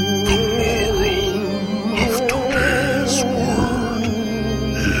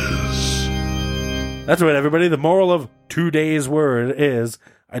 That's right, everybody. The moral of today's word is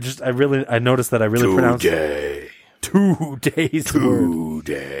I noticed that I really pronounced today's word.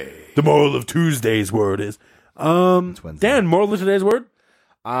 The moral of Tuesday's word is Dan, moral of today's word?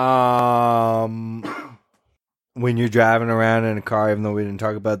 When you're driving around in a car, even though we didn't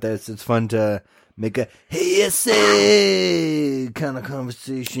talk about this, it's fun to make a hey, yes, kind of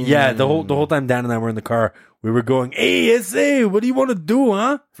conversation. Yeah, the whole time Dan and I were in the car, we were going, "Hey, SA, what do you want to do,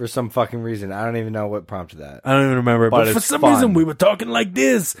 huh?" For some fucking reason. I don't even know what prompted that. I don't even remember, But but for it's some fun. reason we were talking like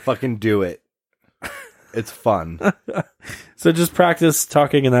this. Fucking do it. It's fun. So just practice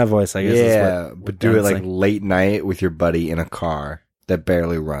talking in that voice, I guess. is Yeah, what but do it Dan's like saying. late night with your buddy in a car that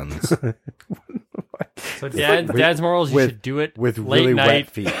barely runs. So Dad's moral is you should do it with late really night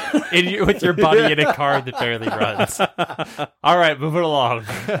wet feet. with your buddy in a car that barely runs. All right, moving along.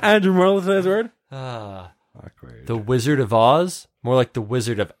 Andrew, moral of today's word? Awkward. The Wizard of Oz? More like the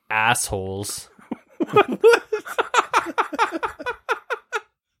Wizard of Assholes.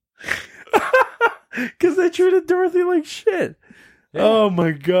 Because they treated Dorothy like shit. Yeah. Oh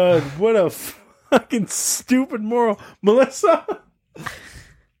my god, what a fucking stupid moral. Melissa?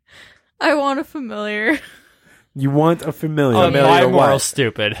 I want a familiar. You want a familiar. Oh, Familiar my what? moral's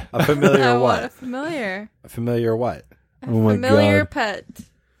stupid. A familiar I want a what? familiar. A familiar what? Oh my Familiar god. pet.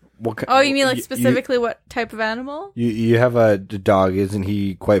 What ki- Oh, you mean like you- specifically what type of animal? You have a dog. Isn't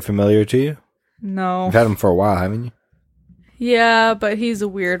he quite familiar to you? No. You've had him for a while, haven't you? Yeah, but he's a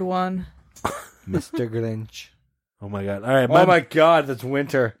weird one. Mr. Grinch. Oh my god. All right. Oh my god, that's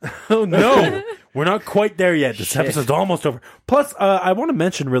winter. Oh no. We're not quite there yet. This Shit. episode's almost over. Plus, I want to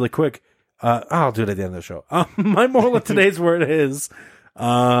mention really quick. I'll do it at the end of the show. My moral of today's word is,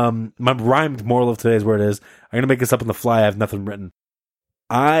 my rhymed moral of today's word is, I'm going to make this up on the fly. I have nothing written.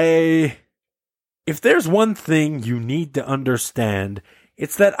 If there's one thing you need to understand,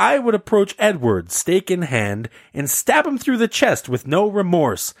 it's that I would approach Edward, stake in hand, and stab him through the chest with no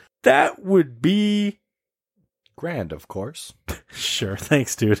remorse. That would be... Grand, of course. Sure.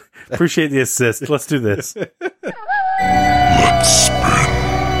 Thanks, dude. Appreciate the assist. Let's do this. Let's spin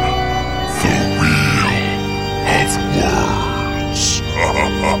the wheel of words.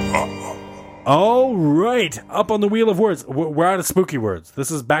 All right. Up on the wheel of words. We're out of spooky words.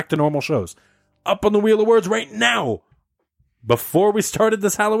 This is back to normal shows. Up on the wheel of words right now. Before we started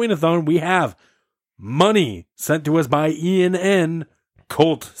this Halloween-a-thon, we have money sent to us by Ian N.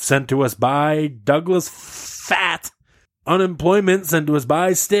 Colt, sent to us by Douglas Fat. Unemployment, sent to us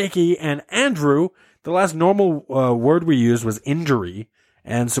by Sticky. And Andrew, the last normal word we used was injury.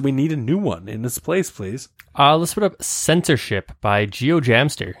 And so we need a new one in this place, please. Let's put up censorship by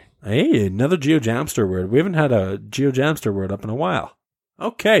GeoJamster. Hey, another GeoJamster word. We haven't had a GeoJamster word up in a while.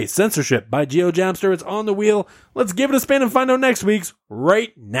 Okay, censorship by GeoJamster. It's on the wheel. Let's give it a spin and find out next week's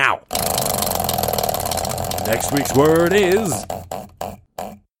right now. Next week's word is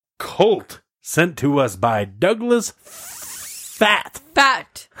Colt, sent to us by Douglas Fat.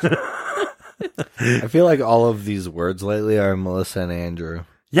 Fat. I feel like all of these words lately are Melissa and Andrew.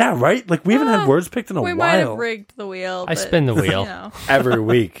 Yeah, right? Like, we haven't had words picked in a We while. might have rigged the wheel. I but, spin the wheel. You know. Every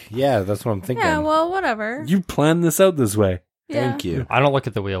week. Yeah, that's what I'm thinking. Yeah, well, whatever. You planned this out this way. Yeah. Thank you. I don't look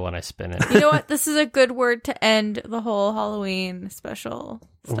at the wheel when I spin it. You know what? This is a good word to end the whole Halloween special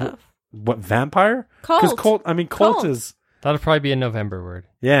stuff. What, vampire? Colt. Because Colt Colt. is... That'll probably be a November word.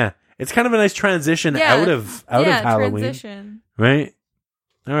 Yeah. It's kind of a nice transition out of Halloween. Transition. Right?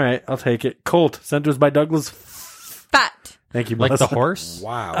 All right, I'll take it. Colt, sent to us by Douglas Fat. Thank you, Like Melissa. the horse?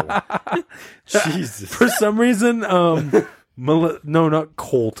 Wow. Jesus. For some reason, no, not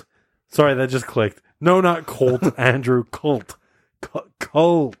Colt. Sorry, that just clicked. No, not Colt. Andrew, Colt.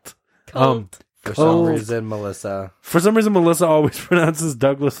 Colt. For some Colt. reason, Melissa. For some reason, Melissa always pronounces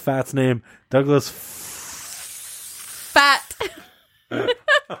Douglas Fat's name Douglas Fat.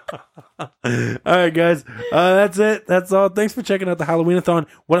 All right, guys. That's it. That's all. Thanks for checking out the Halloween-a-thon.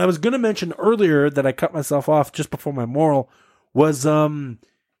 What I was going to mention earlier that I cut myself off just before my moral was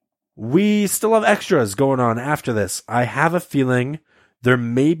we still have extras going on after this. I have a feeling there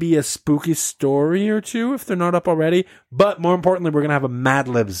may be a spooky story or two if they're not up already. But more importantly, we're going to have a Mad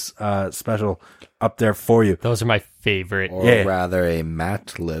Libs special up there for you. Those are my favorite. Or Yeah. rather, a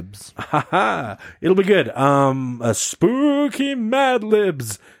Matt Libs. Haha. It'll be good. A spooky Mad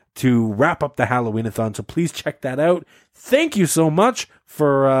Libs to wrap up the Halloween-a-thon. So please check that out. Thank you so much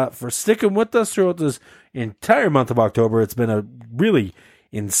for sticking with us throughout this entire month of October. It's been a really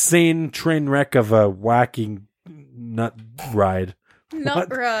insane train wreck of a whacking nut ride.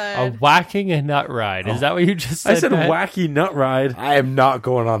 Nut A ride. whacking and nut ride. Is that what you just said? I said Matt? wacky nut ride. I am not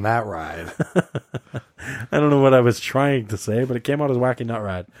going on that ride. I don't know what I was trying to say, but it came out as wacky nut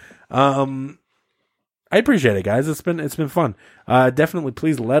ride. I appreciate it, guys. It's been fun. Definitely,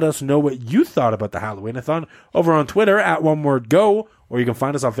 please let us know what you thought about the Halloween-a-thon over on Twitter at OneWordGo, or you can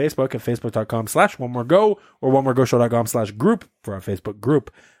find us on Facebook at facebook.com/OneMoreGo or OneMoreGoShow.com/group for our Facebook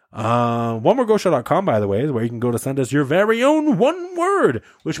group. OneMoreGoShow.com, by the way, is where you can go to send us your very own one word,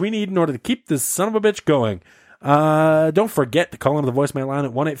 which we need in order to keep this son of a bitch going. Don't forget to call into the voicemail line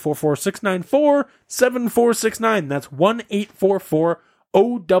at 1-844-694-7469. That's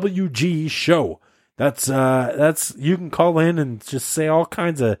 1-844-OWG-SHOW. That's you can call in and just say all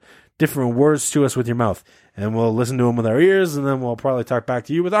kinds of different words to us with your mouth, and we'll listen to them with our ears, and then we'll probably talk back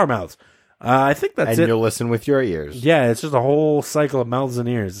to you with our mouths. I think that's And it. you'll listen with your ears. Yeah, it's just a whole cycle of mouths and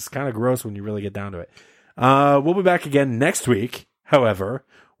ears. It's kind of gross when you really get down to it. We'll be back again next week, however,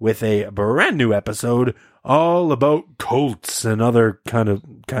 with a brand new episode all about Colts and other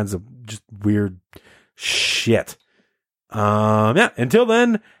kinds of just weird shit. Until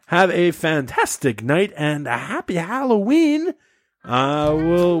then, have a fantastic night and a happy Halloween.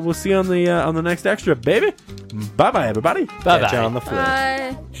 We'll see you on the next extra, baby. Bye bye, everybody. Bye-bye. Catch you on the flip.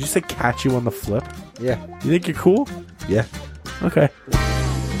 Bye. Did you say catch you on the flip? Yeah. You think you're cool? Yeah. Okay.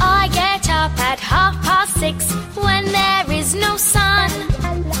 I get up at 6:30 when there is no sun.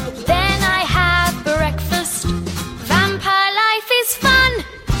 Then I have breakfast. Vampire life is fun.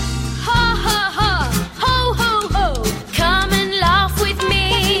 Ha ha ha, ho ho ho. Come and laugh with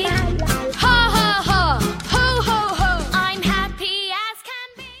me. Ha ha ha, ho ho ho. I'm happy as can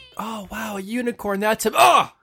be. Oh, wow, a unicorn. That's him. Oh!